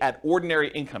money at ordinary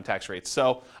income tax rates.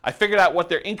 So I figured out what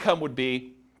their income would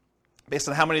be based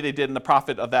on how many they did in the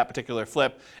profit of that particular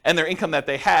flip and their income that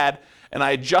they had, and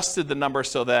I adjusted the number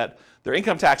so that their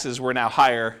income taxes were now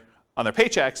higher on their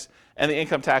paychecks, and the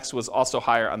income tax was also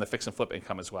higher on the fix and flip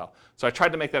income as well. So I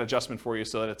tried to make that adjustment for you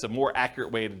so that it's a more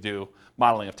accurate way to do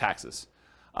modeling of taxes.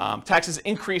 Taxes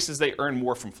increase as they earn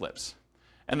more from flips.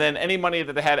 And then any money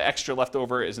that they had extra left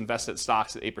over is invested in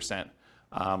stocks at 8%.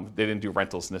 They didn't do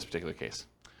rentals in this particular case.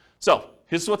 So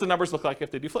here's what the numbers look like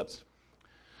if they do flips.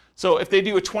 So if they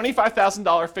do a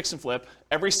 $25,000 fix and flip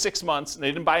every 6 months, and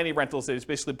they didn't buy any rentals, they just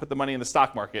basically put the money in the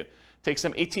stock market, it takes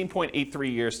them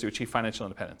 18.83 years to achieve financial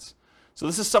independence. So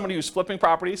this is somebody who's flipping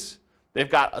properties. They've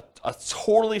got a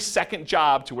totally second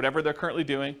job to whatever they're currently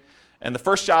doing. And the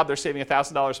first job, they're saving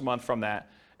 $1,000 a month from that.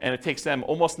 And it takes them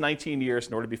almost 19 years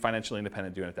in order to be financially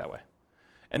independent doing it that way.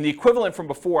 And the equivalent from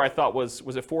before, I thought, was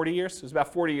it 40 years? It was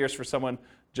about 40 years for someone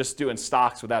just doing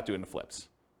stocks without doing the flips.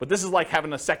 But this is like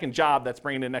having a second job that's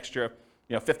bringing in an extra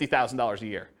 $50,000 a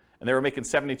year. And they were making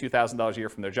 $72,000 a year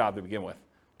from their job to begin with,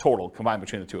 total, combined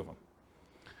between the two of them.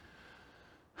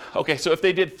 Okay, so if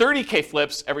they did 30K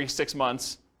flips every 6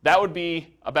 months, that would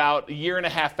be about a year and a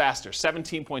half faster,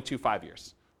 17.25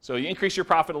 years. So you increase your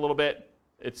profit a little bit,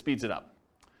 it speeds it up.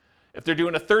 If they're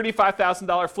doing a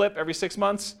 $35,000 flip every 6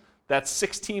 months, that's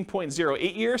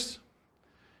 16.08 years.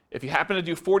 If you happen to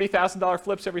do $40,000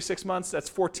 flips every 6 months, that's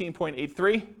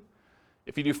 14.83.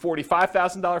 If you do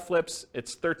 $45,000 flips,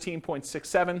 it's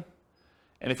 13.67.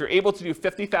 And if you're able to do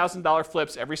 $50,000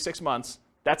 flips every 6 months,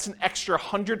 that's an extra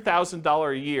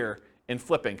 $100,000 a year in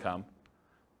flip income.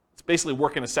 It's basically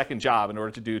working a second job in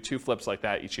order to do 2 flips like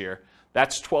that each year.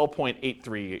 That's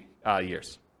 12.83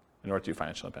 years in order to do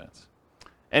financial independence.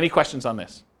 Any questions on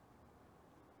this?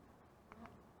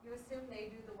 You assume they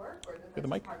do the work, or the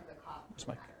mic? part of the cost? Where's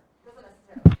the mic? It doesn't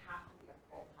necessarily have to be a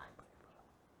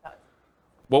full-time.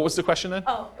 What was the question then?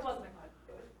 Oh, it wasn't a question.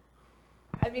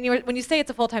 I mean, when you say it's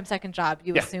a full-time second job,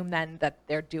 you Yeah. assume then that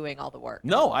they're doing all the work.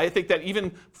 No, I think that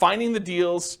even finding the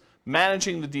deals,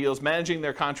 managing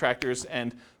their contractors,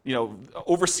 and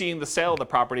overseeing the sale of the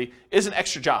property is an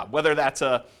extra job. Whether that's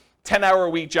a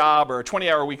 10-hour-a-week job or a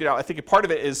 20-hour-a-week job, I think part of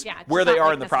it is Yeah, where they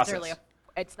are in the process.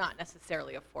 It's not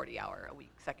necessarily a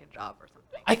 40-hour-a-week second job or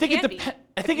something. I think can be.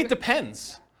 I think it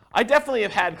depends. I definitely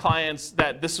have had clients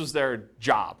that this was their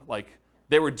job, like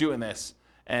they were doing this,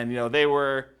 and they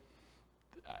were,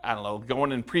 I don't know,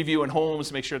 going and previewing homes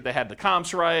to make sure that they had the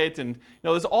comps right, and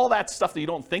there's all that stuff that you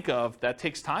don't think of that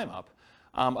takes time up.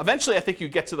 Eventually, I think you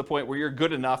get to the point where you're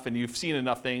good enough and you've seen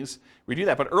enough things where you do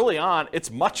that. But early on, it's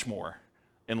much more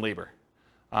in labor.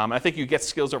 I think you get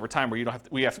skills over time where you don't have to,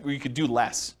 where you could do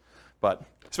less. But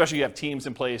especially you have teams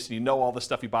in place and all the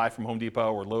stuff you buy from Home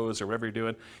Depot or Lowe's or whatever you're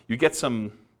doing, you get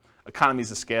some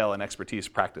economies of scale and expertise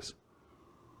practice.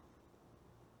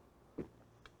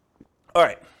 All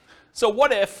right. So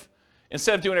what if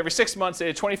instead of doing every 6 months, they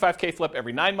did 25K flip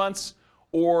every 9 months,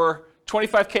 or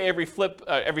 25K every flip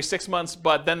every 6 months,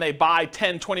 but then they buy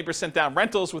 10, 20% down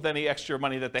rentals with any extra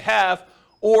money that they have,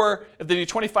 Or if they do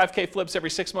 25K flips every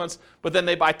 6 months, but then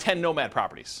they buy 10 Nomad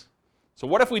properties. So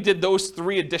what if we did those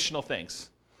 3 additional things?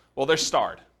 Well, they're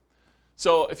starred.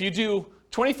 So if you do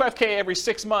 25K every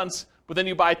 6 months, but then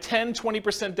you buy 10,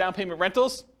 20% down payment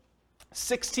rentals,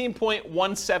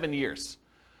 16.17 years.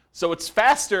 So it's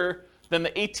faster than the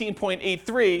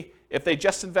 18.83 if they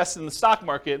just invested in the stock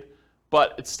market,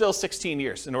 but it's still 16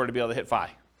 years in order to be able to hit FI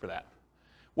for that.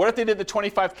 What if they did the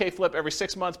 25K flip every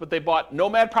 6 months, but they bought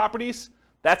Nomad properties?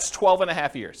 That's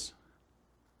 12.5 years.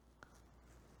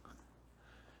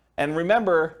 And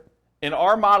remember, in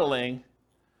our modeling,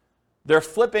 their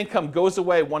flip income goes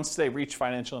away once they reach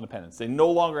financial independence. They no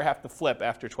longer have to flip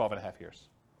after 12.5 years.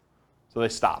 So they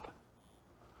stop.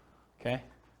 Okay?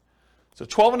 So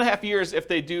 12.5 years if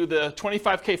they do the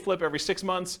 25K flip every 6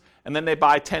 months, and then they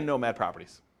buy 10 Nomad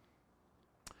properties.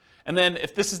 And then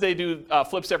if this is they do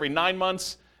flips every 9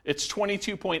 months, it's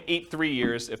 22.83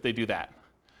 years if they do that.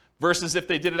 Versus if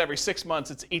they did it every 6 months,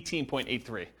 it's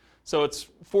 18.83. So it's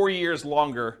 4 years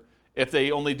longer if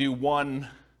they only do one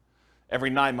every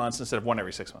 9 months instead of one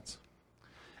every 6 months.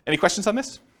 Any questions on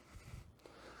this?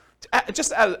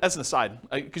 Just as an aside,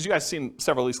 because you guys have seen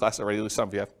several of these classes already, at least some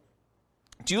of you have.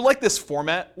 Do you like this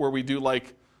format where we do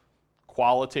like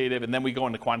qualitative and then we go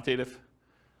into quantitative?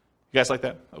 You guys like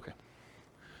that? Okay.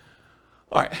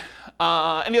 All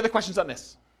right. Any other questions on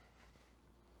this?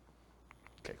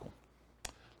 Okay, cool.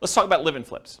 Let's talk about live-in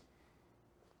flips.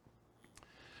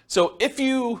 So if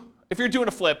you're doing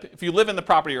a flip, if you live in the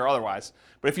property or otherwise,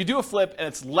 but if you do a flip and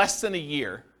it's less than a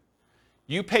year,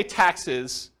 you pay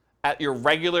taxes at your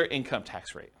regular income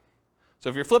tax rate. So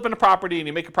if you're flipping a property and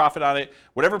you make a profit on it,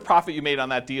 whatever profit you made on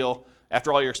that deal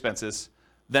after all your expenses,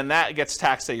 then that gets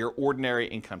taxed at your ordinary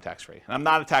income tax rate. And I'm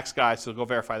not a tax guy, so go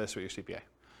verify this with your CPA.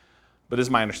 But this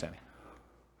is my understanding.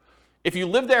 If you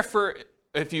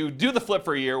do the flip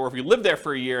for a year, or if you live there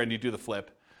for a year and you do the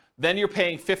flip, then you're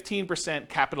paying 15%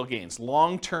 capital gains,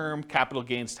 long-term capital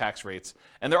gains tax rates.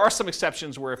 And there are some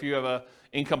exceptions where if you have an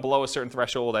income below a certain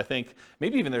threshold, I think,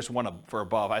 maybe even there's one for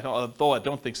above, though I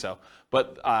don't think so.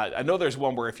 But I know there's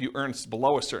one where if you earn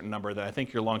below a certain number, then I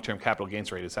think your long-term capital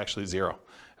gains rate is actually 0,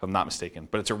 if I'm not mistaken.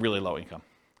 But it's a really low income.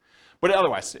 But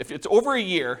otherwise, if it's over a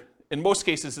year, in most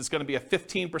cases, it's going to be a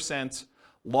 15%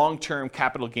 long-term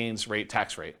capital gains rate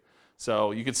tax rate.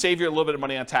 So you could save you a little bit of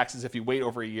money on taxes if you wait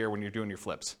over a year when you're doing your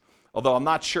flips. Although I'm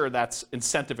not sure that's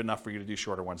incentive enough for you to do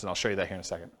shorter ones, and I'll show you that here in a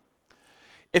second.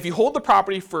 If you hold the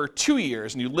property for 2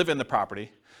 years and you live in the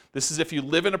property, this is if you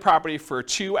live in a property for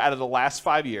 2 out of the last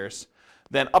 5 years,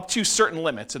 then up to certain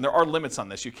limits, and there are limits on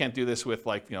this. You can't do this with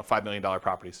like $5 million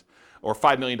properties or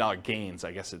 $5 million gains.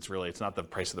 I guess it's not the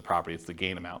price of the property, it's the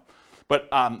gain amount. But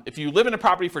if you live in a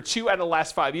property for 2 out of the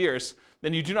last 5 years,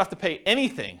 then you do not have to pay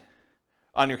anything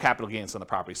on your capital gains on the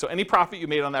property. So any profit you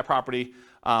made on that property,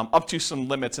 up to some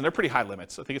limits, and they're pretty high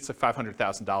limits. I think it's like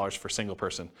 $500,000 for a single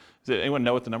person. Does anyone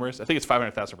know what the number is? I think it's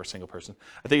 $500,000 for a single person.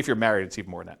 I think if you're married, it's even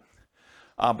more than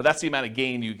that. But that's the amount of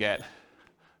gain you get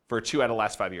for 2 out of the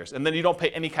last 5 years. And then you don't pay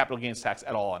any capital gains tax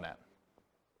at all on that.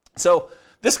 So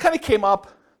this kind of came up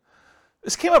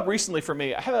recently for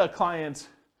me. I had a client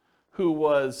who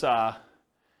was,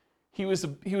 he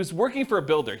was working for a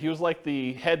builder. He was like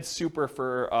the head super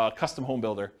for a custom home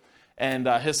builder. And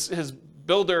his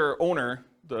builder owner,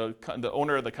 the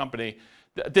owner of the company,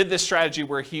 did this strategy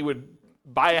where he would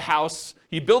buy a house,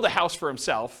 he'd build a house for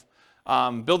himself,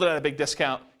 build it at a big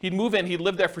discount. He'd move in, he'd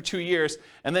live there for 2 years,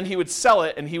 and then he would sell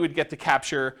it and he would get to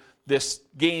capture this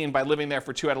gain by living there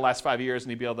for 2 out of the last 5 years,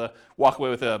 and he'd be able to walk away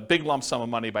with a big lump sum of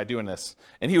money by doing this.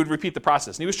 And he would repeat the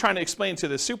process. And he was trying to explain to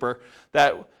this super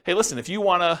that, hey, listen, if you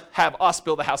want to have us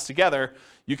build a house together,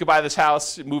 you could buy this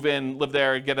house, move in, live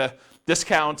there, get a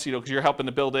discount, because you're helping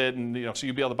to build it, and so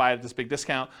you'd be able to buy it at this big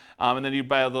discount. And then you'd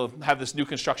be able to have this new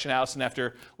construction house, and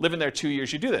after living there 2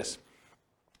 years, you do this.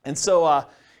 And so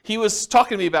he was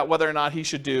talking to me about whether or not he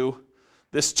should do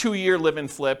this 2-year live-in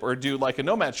flip or do like a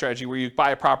Nomad strategy where you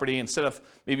buy a property instead of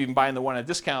maybe even buying the one at a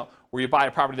discount, where you buy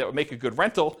a property that would make a good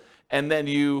rental and then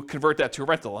you convert that to a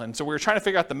rental. And so we were trying to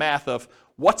figure out the math of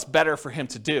what's better for him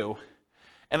to do.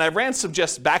 And I ran some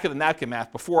just back of the napkin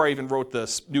math before I even wrote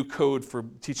this new code for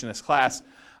teaching this class.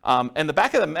 And the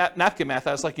back of the napkin math,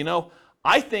 I was like,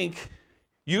 I think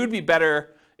you would be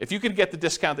better if you could get the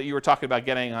discount that you were talking about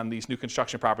getting on these new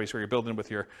construction properties where you're building with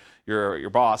your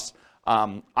boss.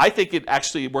 I think it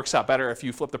actually works out better if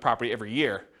you flip the property every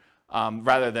year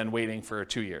rather than waiting for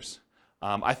 2 years.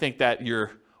 I think that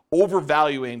you're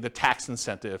overvaluing the tax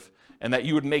incentive and that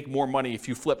you would make more money if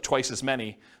you flip twice as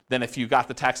many than if you got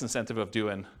the tax incentive of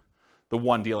doing the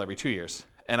one deal every 2 years.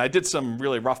 And I did some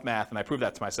really rough math and I proved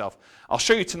that to myself. I'll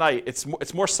show you tonight,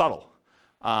 it's more subtle.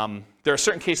 There are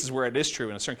certain cases where it is true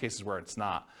and certain cases where it's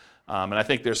not. And I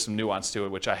think there's some nuance to it,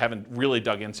 which I haven't really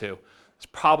dug into. It's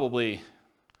probably,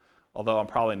 although I'm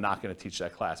probably not going to teach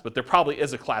that class, but there probably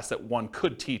is a class that one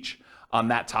could teach on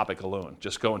that topic alone,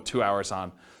 just going 2 hours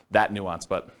on that nuance,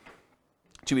 but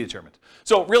to be determined.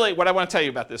 So really what I want to tell you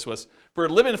about this was, for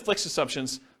live-in fixed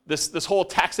assumptions, this whole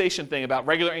taxation thing about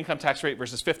regular income tax rate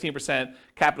versus 15%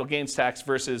 capital gains tax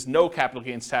versus no capital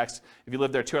gains tax if you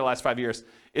live there 2 of the last 5 years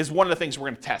is one of the things we're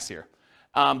going to test here.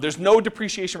 There's no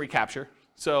depreciation recapture.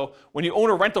 So when you own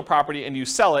a rental property and you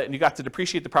sell it and you got to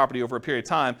depreciate the property over a period of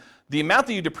time, the amount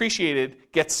that you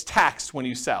depreciated gets taxed when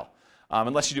you sell.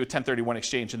 Unless you do a 1031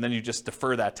 exchange, and then you just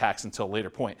defer that tax until a later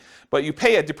point. But you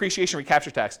pay a depreciation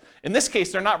recapture tax. In this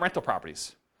case, they're not rental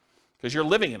properties because you're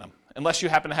living in them. Unless you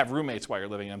happen to have roommates while you're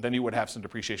living in them, then you would have some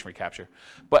depreciation recapture.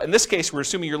 But in this case, we're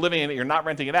assuming you're living in it, you're not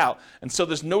renting it out, and so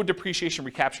there's no depreciation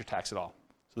recapture tax at all.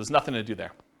 So there's nothing to do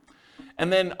there.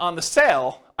 And then on the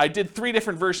sale, I did 3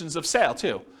 different versions of sale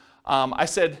too. I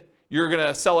said you're going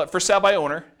to sell it for sale by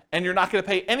owner, and you're not going to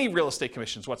pay any real estate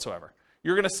commissions whatsoever.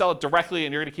 You're going to sell it directly,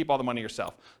 and you're going to keep all the money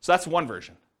yourself. So that's one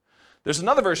version. There's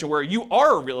another version where you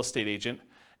are a real estate agent,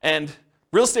 and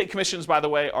real estate commissions, by the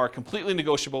way, are completely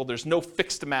negotiable. There's no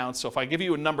fixed amount. So if I give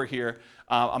you a number here,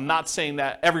 I'm not saying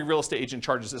that every real estate agent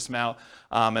charges this amount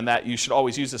and that you should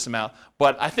always use this amount.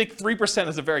 But I think 3%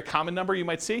 is a very common number you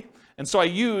might see. And so I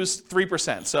use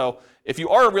 3%. So if you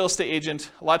are a real estate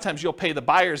agent, a lot of times you'll pay the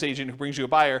buyer's agent who brings you a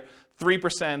buyer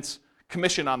 3%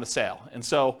 commission on the sale. And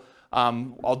so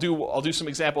I'll do some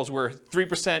examples where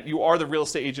 3% you are the real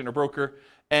estate agent or broker.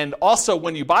 And also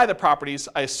when you buy the properties,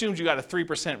 I assumed you got a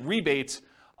 3% rebate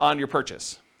on your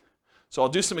purchase. So I'll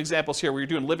do some examples here where you're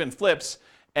doing live-in flips,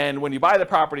 and when you buy the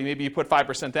property, maybe you put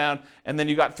 5% down, and then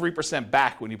you got 3%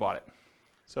 back when you bought it.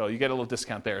 So you get a little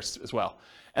discount there as well.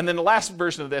 And then the last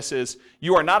version of this is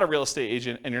you are not a real estate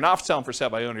agent and you're not selling for sale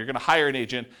by owner. You're going to hire an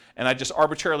agent, and I just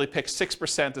arbitrarily picked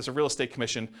 6% as a real estate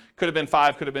commission. Could have been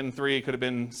 5, could have been 3, could have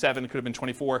been 7, could have been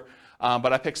 24.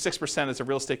 But I picked 6% as a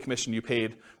real estate commission you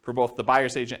paid for both the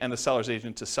buyer's agent and the seller's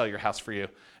agent to sell your house for you.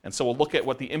 And so we'll look at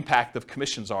what the impact of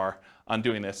commissions are on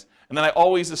doing this. And then I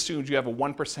always assumed you have a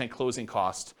 1% closing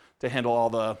cost to handle all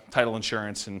the title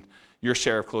insurance and your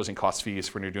share of closing cost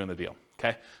fees when you're doing the deal.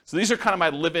 Okay? So these are kind of my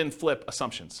live-in flip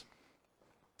assumptions.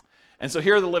 And so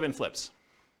here are the live-in flips.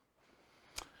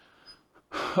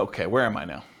 Okay, where am I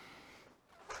now?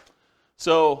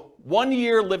 So 1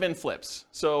 year live-in flips.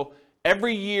 So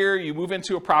every year you move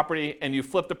into a property and you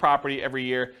flip the property every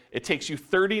year. It takes you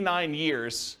 39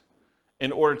 years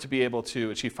in order to be able to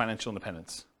achieve financial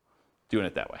independence, doing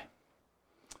it that way.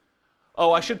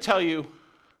 Oh, I should tell you,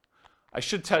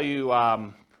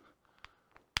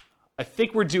 I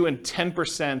think we're doing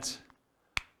 10%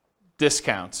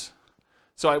 discounts.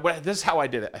 So this is how I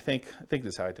did it. I think this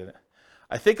is how I did it.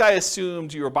 I think I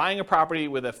assumed you were buying a property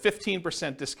with a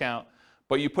 15% discount,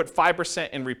 but you put 5%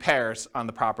 in repairs on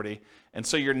the property, and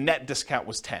so your net discount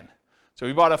was 10. So if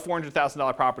you bought a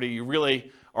 $400,000 property, you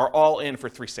really are all in for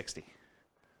 $360,000.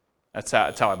 That's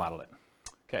how I modeled it.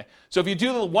 Okay. So if you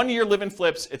do the 1 year live-in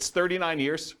flips, it's 39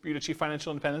 years for you to achieve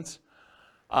financial independence.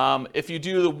 If you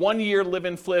do the 1 year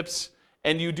live-in flips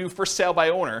and you do for sale by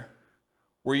owner,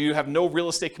 where you have no real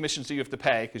estate commissions that you have to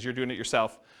pay because you're doing it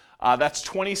yourself, that's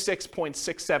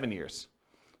 26.67 years.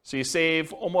 So you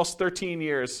save almost 13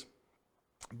 years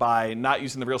by not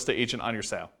using the real estate agent on your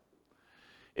sale.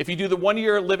 If you do the 1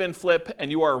 year live-in flip and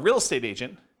you are a real estate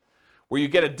agent, where you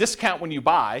get a discount when you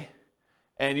buy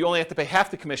and you only have to pay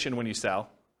half the commission when you sell,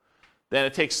 then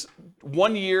it takes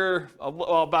 1 year,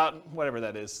 well, about whatever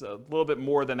that is, a little bit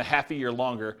more than a half a year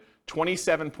longer,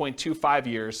 27.25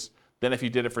 years than if you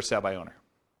did it for sale by owner.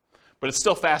 But it's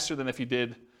still faster than if you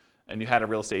did and you had a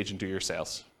real estate agent do your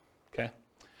sales. Okay?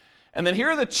 And then here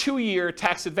are the 2 year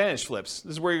tax advantage flips.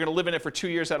 This is where you're going to live in it for 2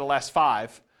 years out of the last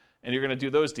 5, and you're going to do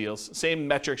those deals. Same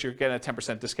metrics, you're getting a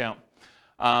 10% discount.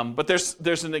 But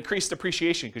there's an increased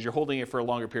appreciation because you're holding it for a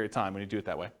longer period of time when you do it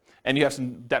that way. And you have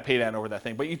some debt pay down over that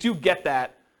thing. But you do get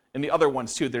that in the other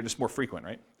ones too. They're just more frequent,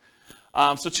 right?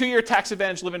 So 2 year tax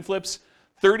advantage live-in flips,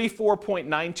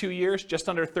 34.92 years, just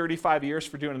under 35 years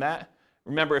for doing that.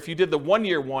 Remember, if you did the 1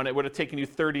 year one, it would have taken you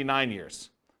 39 years.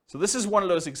 So this is one of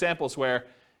those examples where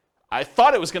I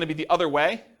thought it was going to be the other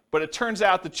way, but it turns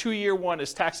out the 2 year one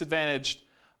is tax advantaged.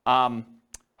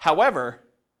 However,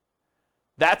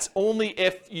 that's only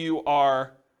if you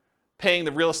are paying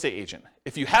the real estate agent.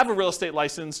 If you have a real estate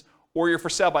license or you're for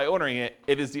sale by owning it,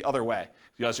 it is the other way,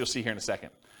 as you'll see here in a second.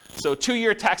 So 2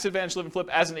 year tax advantage live and flip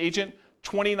as an agent,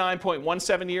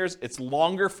 29.17 years. It's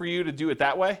longer for you to do it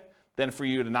that way than for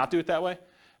you to not do it that way.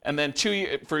 and then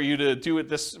for you to do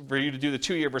the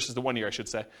 2 year versus the 1 year, I should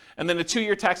say. And then the 2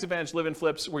 year tax advantage live-in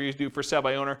flips where you do for sale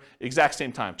by owner, exact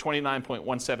same time,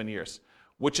 29.17 years,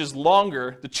 which is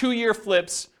longer. The 2 year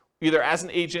flips, either as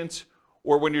an agent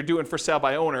or when you're doing for sale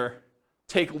by owner,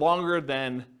 take longer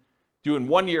than doing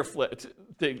 1 year flips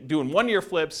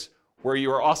where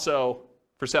you are also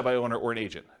for sale by owner or an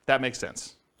agent. If that makes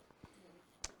sense.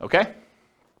 Okay?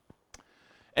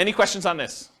 Any questions on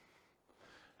this?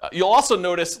 You'll also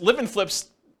notice live-in flips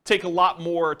take a lot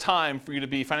more time for you to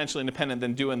be financially independent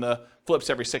than doing the flips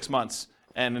every 6 months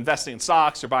and investing in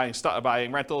stocks or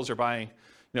buying rentals or buying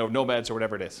nomads or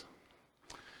whatever it is.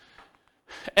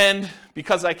 And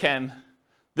because I can,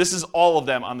 this is all of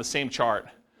them on the same chart.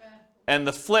 And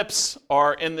the flips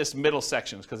are in this middle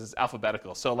section because it's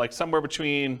alphabetical. So like somewhere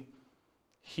between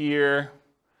here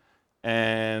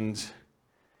and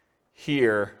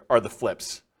here are the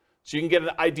flips. So you can get an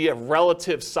idea of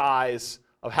relative size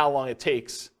of how long it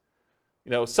takes.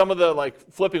 Some of the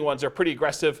like flipping ones are pretty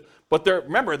aggressive, but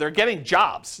remember, they're getting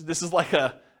jobs. This is like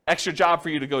a extra job for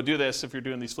you to go do this if you're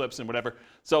doing these flips and whatever.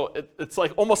 So it's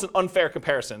like almost an unfair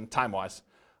comparison time-wise.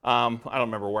 I don't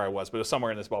remember where I was, but it was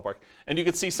somewhere in this ballpark. And you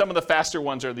can see some of the faster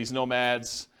ones are these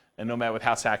nomads and nomad with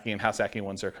house hacking, and house hacking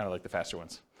ones are kind of like the faster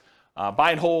ones.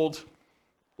 Buy and hold,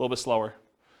 a little bit slower.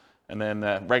 And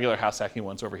then regular house hacking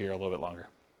ones over here a little bit longer.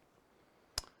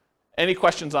 Any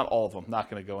questions on all of them? Not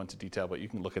going to go into detail, but you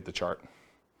can look at the chart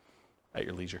at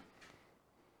your leisure.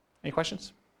 Any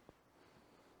questions?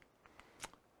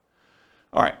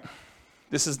 All right.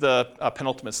 This is the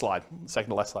penultimate slide, second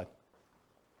to last slide.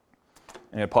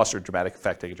 And pause for dramatic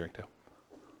effect. Take a drink, too.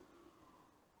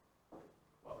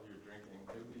 While you're drinking,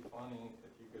 it would be funny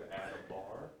if you could add a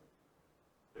bar.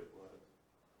 It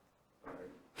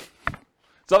would.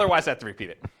 So otherwise, I have to repeat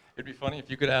it. It'd be funny if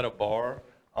you could add a bar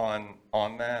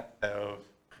on that of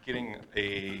getting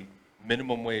a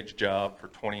minimum wage job for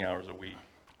 20 hours a week.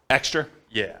 Extra?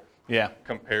 Yeah. Yeah.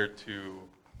 Compared to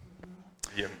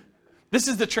the... This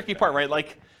is the tricky part, right?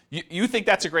 Like, you think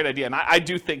that's a great idea, and I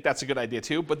do think that's a good idea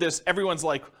too, but everyone's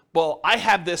like, well, I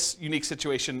have this unique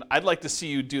situation. I'd like to see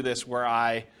you do this where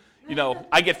I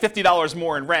get $50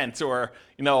 more in rent, or,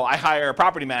 I hire a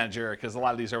property manager, because a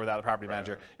lot of these are without a property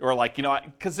manager, or like,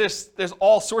 because there's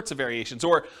all sorts of variations,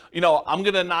 or, I'm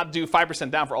going to not do 5%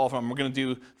 down for all of them. We're going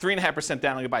to do 3.5%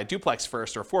 down. I'm going to buy a duplex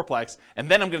first or a fourplex, and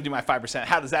then I'm going to do my 5%.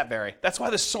 How does that vary? That's why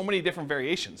there's so many different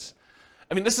variations.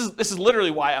 I mean, this is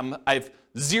literally why I've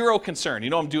zero concern.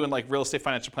 I'm doing like Real Estate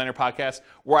Financial Planner podcast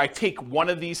where I take one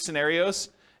of these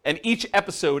scenarios, and each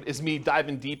episode is me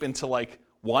diving deep into like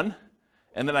one,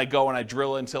 and then I go and I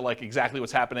drill into like exactly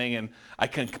what's happening, and I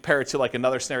can compare it to like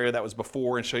another scenario that was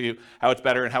before and show you how it's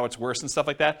better and how it's worse and stuff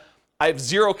like that. I have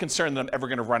zero concern that I'm ever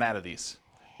going to run out of these,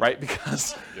 right?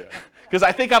 Because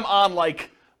I think I'm on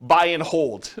like buy and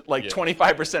hold, like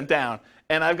 25% down.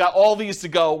 And I've got all these to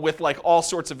go with like all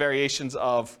sorts of variations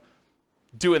of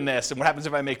doing this. And what happens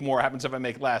if I make more? What happens if I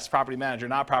make less? Property manager,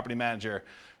 not property manager.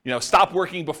 Stop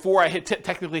working before I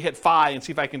technically hit FI and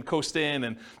see if I can coast in.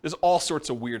 And there's all sorts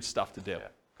of weird stuff to do.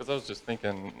 Because I was just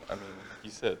thinking, you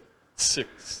said two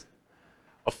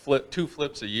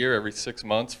flips a year every 6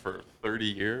 months for 30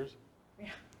 years. Yeah.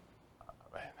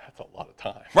 Man, that's a lot of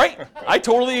time. Right. I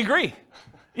totally agree.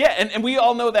 Yeah, and we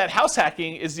all know that house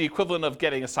hacking is the equivalent of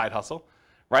getting a side hustle.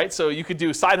 Right? So you could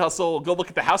do side hustle, go look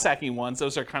at the house hacking ones.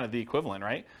 Those are kind of the equivalent,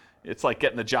 right? It's like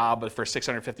getting the job for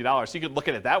 $650. So you could look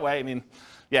at it that way.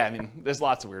 There's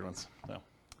lots of weird ones. So.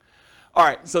 All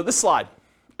right, so this slide.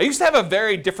 I used to have a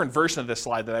very different version of this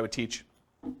slide that I would teach.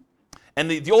 And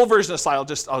the old version of the slide,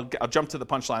 I'll jump to the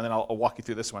punchline, then I'll walk you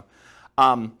through this one.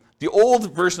 The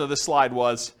old version of this slide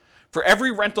was, for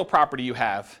every rental property you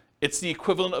have, it's the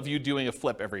equivalent of you doing a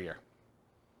flip every year.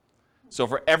 So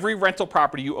for every rental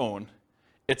property you own,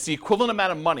 it's the equivalent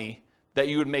amount of money that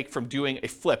you would make from doing a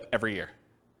flip every year.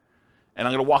 And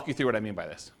I'm going to walk you through what I mean by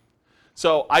this.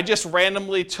 So I just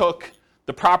randomly took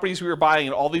the properties we were buying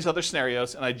in all these other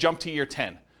scenarios, and I jumped to year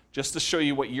 10, just to show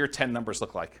you what year 10 numbers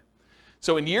look like.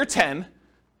 So in year 10,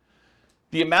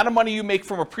 the amount of money you make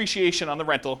from appreciation on the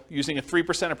rental, using a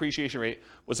 3% appreciation rate,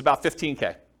 was about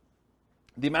 $15K.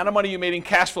 The amount of money you made in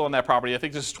cash flow on that property, I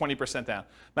think this is 20% down.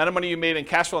 The amount of money you made in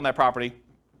cash flow on that property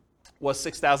was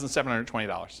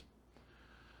 $6,720.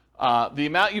 The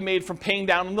amount you made from paying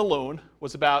down on the loan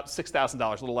was about $6,000, a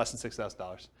little less than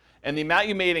 $6,000. And the amount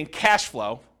you made in cash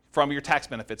flow from your tax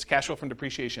benefits, cash flow from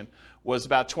depreciation, was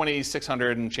about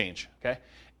 $2,600 and change. Okay?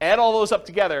 Add all those up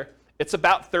together, it's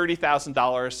about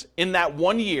 $30,000 in that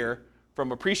 1 year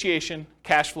from appreciation,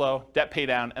 cash flow, debt pay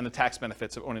down, and the tax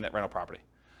benefits of owning that rental property.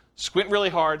 Squint really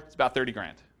hard, it's about 30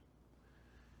 grand.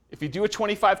 If you do a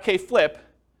 25K flip,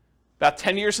 About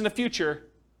 10 years in the future,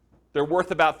 they're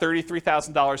worth about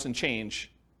 $33,000 in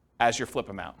change as your flip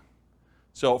amount.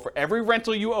 So for every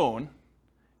rental you own,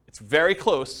 it's very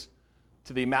close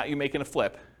to the amount you make in a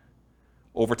flip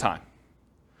over time.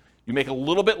 You make a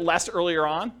little bit less earlier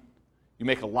on, you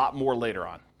make a lot more later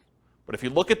on. But if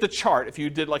you look at the chart, if you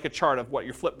did like a chart of what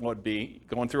your flip would be,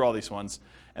 going through all these ones,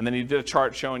 and then you did a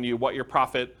chart showing you what your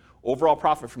profit, overall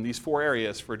profit from these 4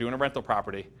 areas for doing a rental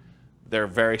property, they're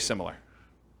very similar.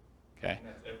 Okay? And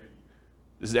that's every year.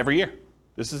 This is every year.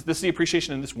 This is the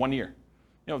appreciation in this 1 year.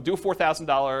 You know, do a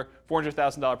 $4,000,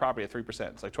 $400,000 property at 3%.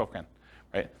 It's like 12 grand,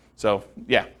 right? So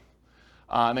yeah.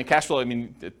 And then cash flow, I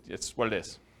mean, it's what it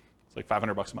is. It's like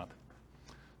 $500 a month.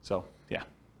 So yeah.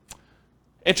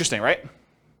 Interesting, right?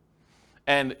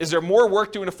 And is there more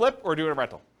work doing a flip or doing a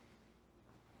rental?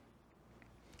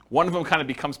 One of them kind of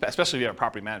becomes, especially if you have a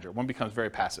property manager, one becomes very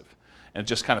passive. And it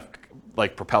just kind of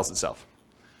like propels itself.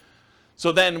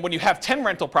 So then when you have 10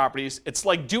 rental properties, it's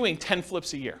like doing 10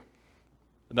 flips a year.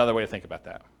 Another way to think about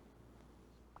that.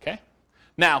 Okay?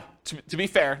 Now, to be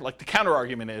fair, like the counter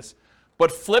argument is,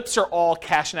 but flips are all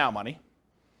cash now money.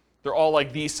 They're all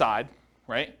like the side,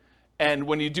 right? And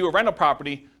when you do a rental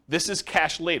property, this is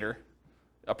cash later.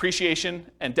 Appreciation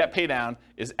and debt pay down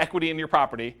is equity in your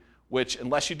property, which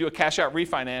unless you do a cash out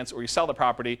refinance or you sell the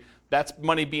property, that's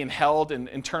money being held and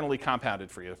internally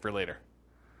compounded for you for later.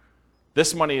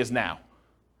 This money is now.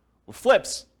 With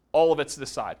flips, all of it's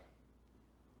this side.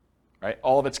 Right?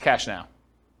 All of it's cash now.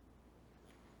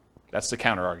 That's the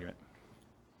counter argument.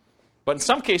 But in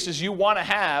some cases, you want to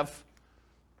have,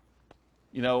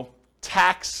 you know,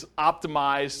 tax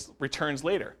optimized returns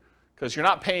later, because you're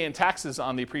not paying taxes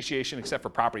on the appreciation except for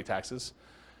property taxes,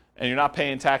 and you're not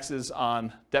paying taxes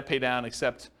on debt pay down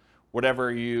except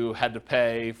whatever you had to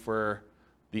pay for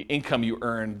the income you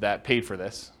earned that paid for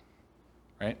this,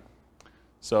 right?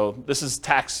 So this is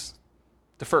tax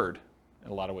deferred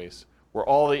in a lot of ways, where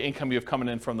all the income you have coming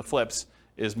in from the flips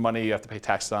is money you have to pay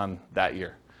taxes on that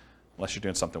year, unless you're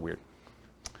doing something weird,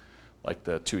 like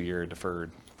the 2-year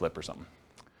deferred flip or something.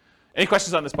 Any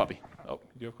questions on this puppy? Oh,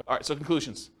 you have, all right, so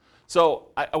conclusions. So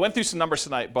I went through some numbers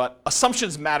tonight, but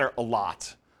assumptions matter a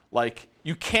lot. Like,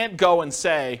 you can't go and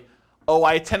say, oh,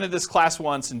 I attended this class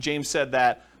once and James said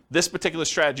that this particular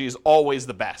strategy is always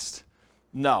the best.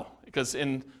 No, because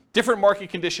in different market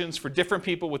conditions for different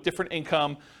people with different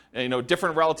income, you know,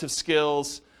 different relative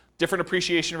skills, different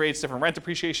appreciation rates, different rent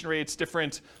appreciation rates,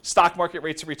 different stock market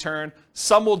rates of return.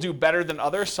 Some will do better than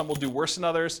others, some will do worse than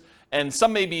others, and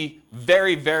some may be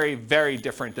very, very, very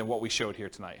different than what we showed here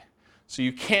tonight. So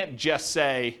you can't just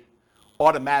say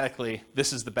automatically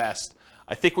this is the best.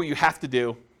 I think what you have to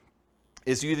do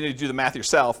is you either need to do the math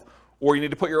yourself or you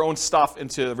need to put your own stuff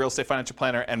into the Real Estate Financial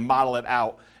Planner and model it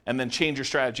out and then change your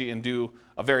strategy and do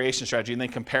a variation strategy and then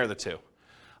compare the two.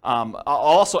 I'll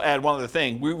also add one other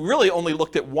thing. We really only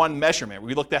looked at one measurement.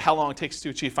 We looked at how long it takes to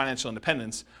achieve financial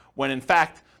independence, when in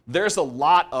fact, there's a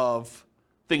lot of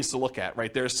things to look at,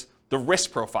 right? There's the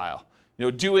risk profile. You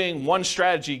know, doing one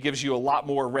strategy gives you a lot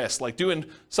more risk. Like doing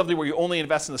something where you only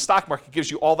invest in the stock market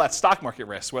gives you all that stock market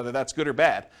risk, whether that's good or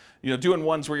bad. You know, doing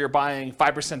ones where you're buying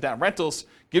 5% down rentals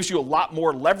gives you a lot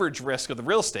more leverage risk of the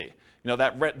real estate. You know,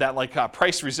 that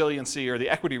price resiliency or the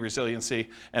equity resiliency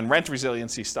and rent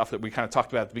resiliency stuff that we kind of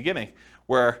talked about at the beginning,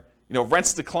 where, you know,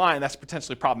 rents decline, that's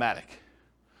potentially problematic.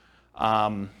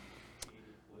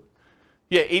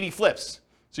 80 flips.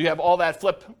 So you have all that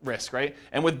flip risk, right?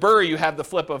 And with BRRRR, you have the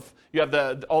flip of, you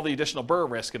have all the additional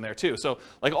BRRRR risk in there too. So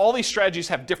like all these strategies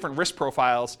have different risk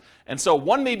profiles. And so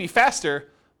one may be faster,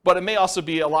 but it may also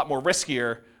be a lot more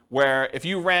riskier, where if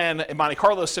you ran a Monte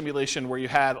Carlo simulation where you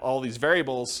had all these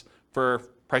variables for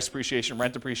price appreciation,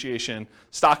 rent appreciation,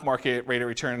 stock market rate of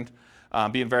return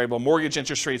being variable, mortgage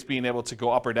interest rates being able to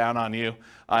go up or down on you,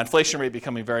 inflation rate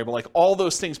becoming variable, like all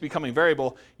those things becoming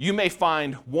variable, you may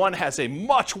find one has a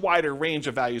much wider range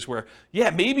of values where, yeah,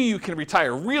 maybe you can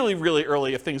retire really, really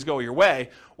early if things go your way,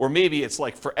 or maybe it's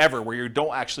like forever where you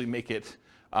don't actually make it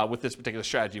with this particular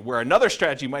strategy, where another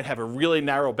strategy might have a really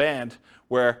narrow band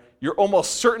where you're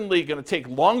almost certainly going to take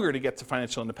longer to get to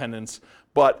financial independence,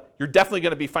 but you're definitely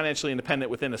going to be financially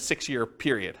independent within a 6-year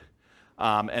period.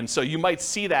 And so you might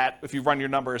see that if you run your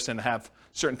numbers and have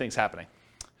certain things happening.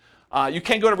 You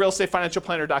can go to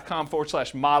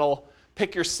realestatefinancialplanner.com/model,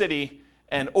 pick your city,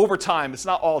 and over time, it's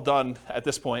not all done at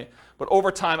this point, but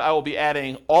over time I will be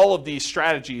adding all of these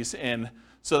strategies in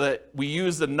so that we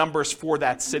use the numbers for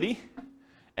that city,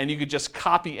 and you could just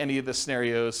copy any of the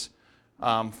scenarios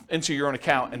into your own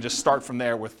account and just start from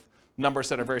there with numbers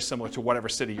that are very similar to whatever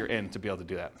city you're in to be able to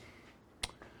do that.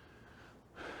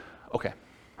 Okay.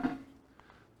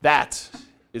 That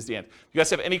is the end. You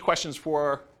guys have any questions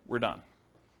for we're done.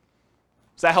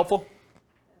 Is that helpful?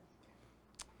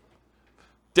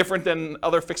 Different than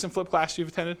other fix and flip classes you've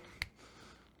attended?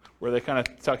 Where they kind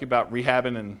of talk about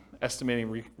rehabbing and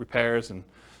estimating repairs and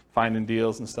finding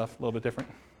deals and stuff, a little bit different?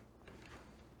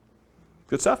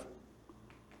 Good stuff?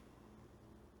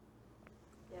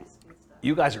 Yes, good stuff.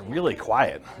 You guys are really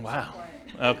quiet. Wow.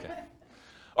 Okay.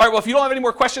 All right, well, if you don't have any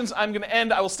more questions, I'm going to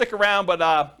end. I will stick around, but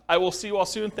I will see you all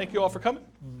soon. Thank you all for coming.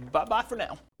 Bye-bye for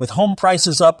now. With home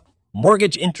prices up,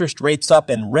 mortgage interest rates up,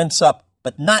 and rents up,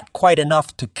 but not quite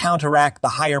enough to counteract the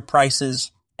higher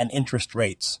prices and interest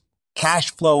rates.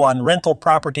 Cash flow on rental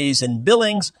properties in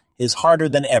Billings is harder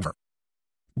than ever.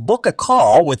 Book a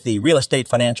call with the Real Estate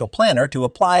Financial Planner to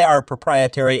apply our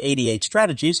proprietary 88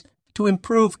 strategies to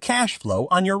improve cash flow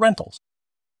on your rentals.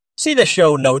 See the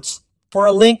show notes for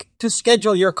a link to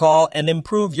schedule your call and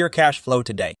improve your cash flow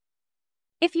today.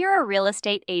 If you're a real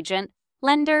estate agent,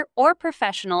 lender, or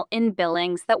professional in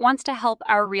Billings that wants to help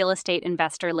our real estate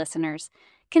investor listeners,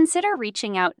 consider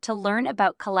reaching out to learn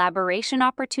about collaboration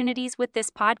opportunities with this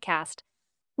podcast.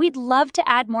 We'd love to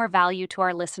add more value to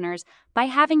our listeners by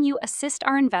having you assist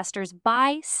our investors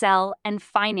buy, sell, and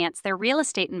finance their real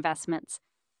estate investments.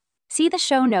 See the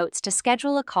show notes to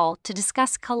schedule a call to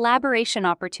discuss collaboration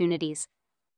opportunities.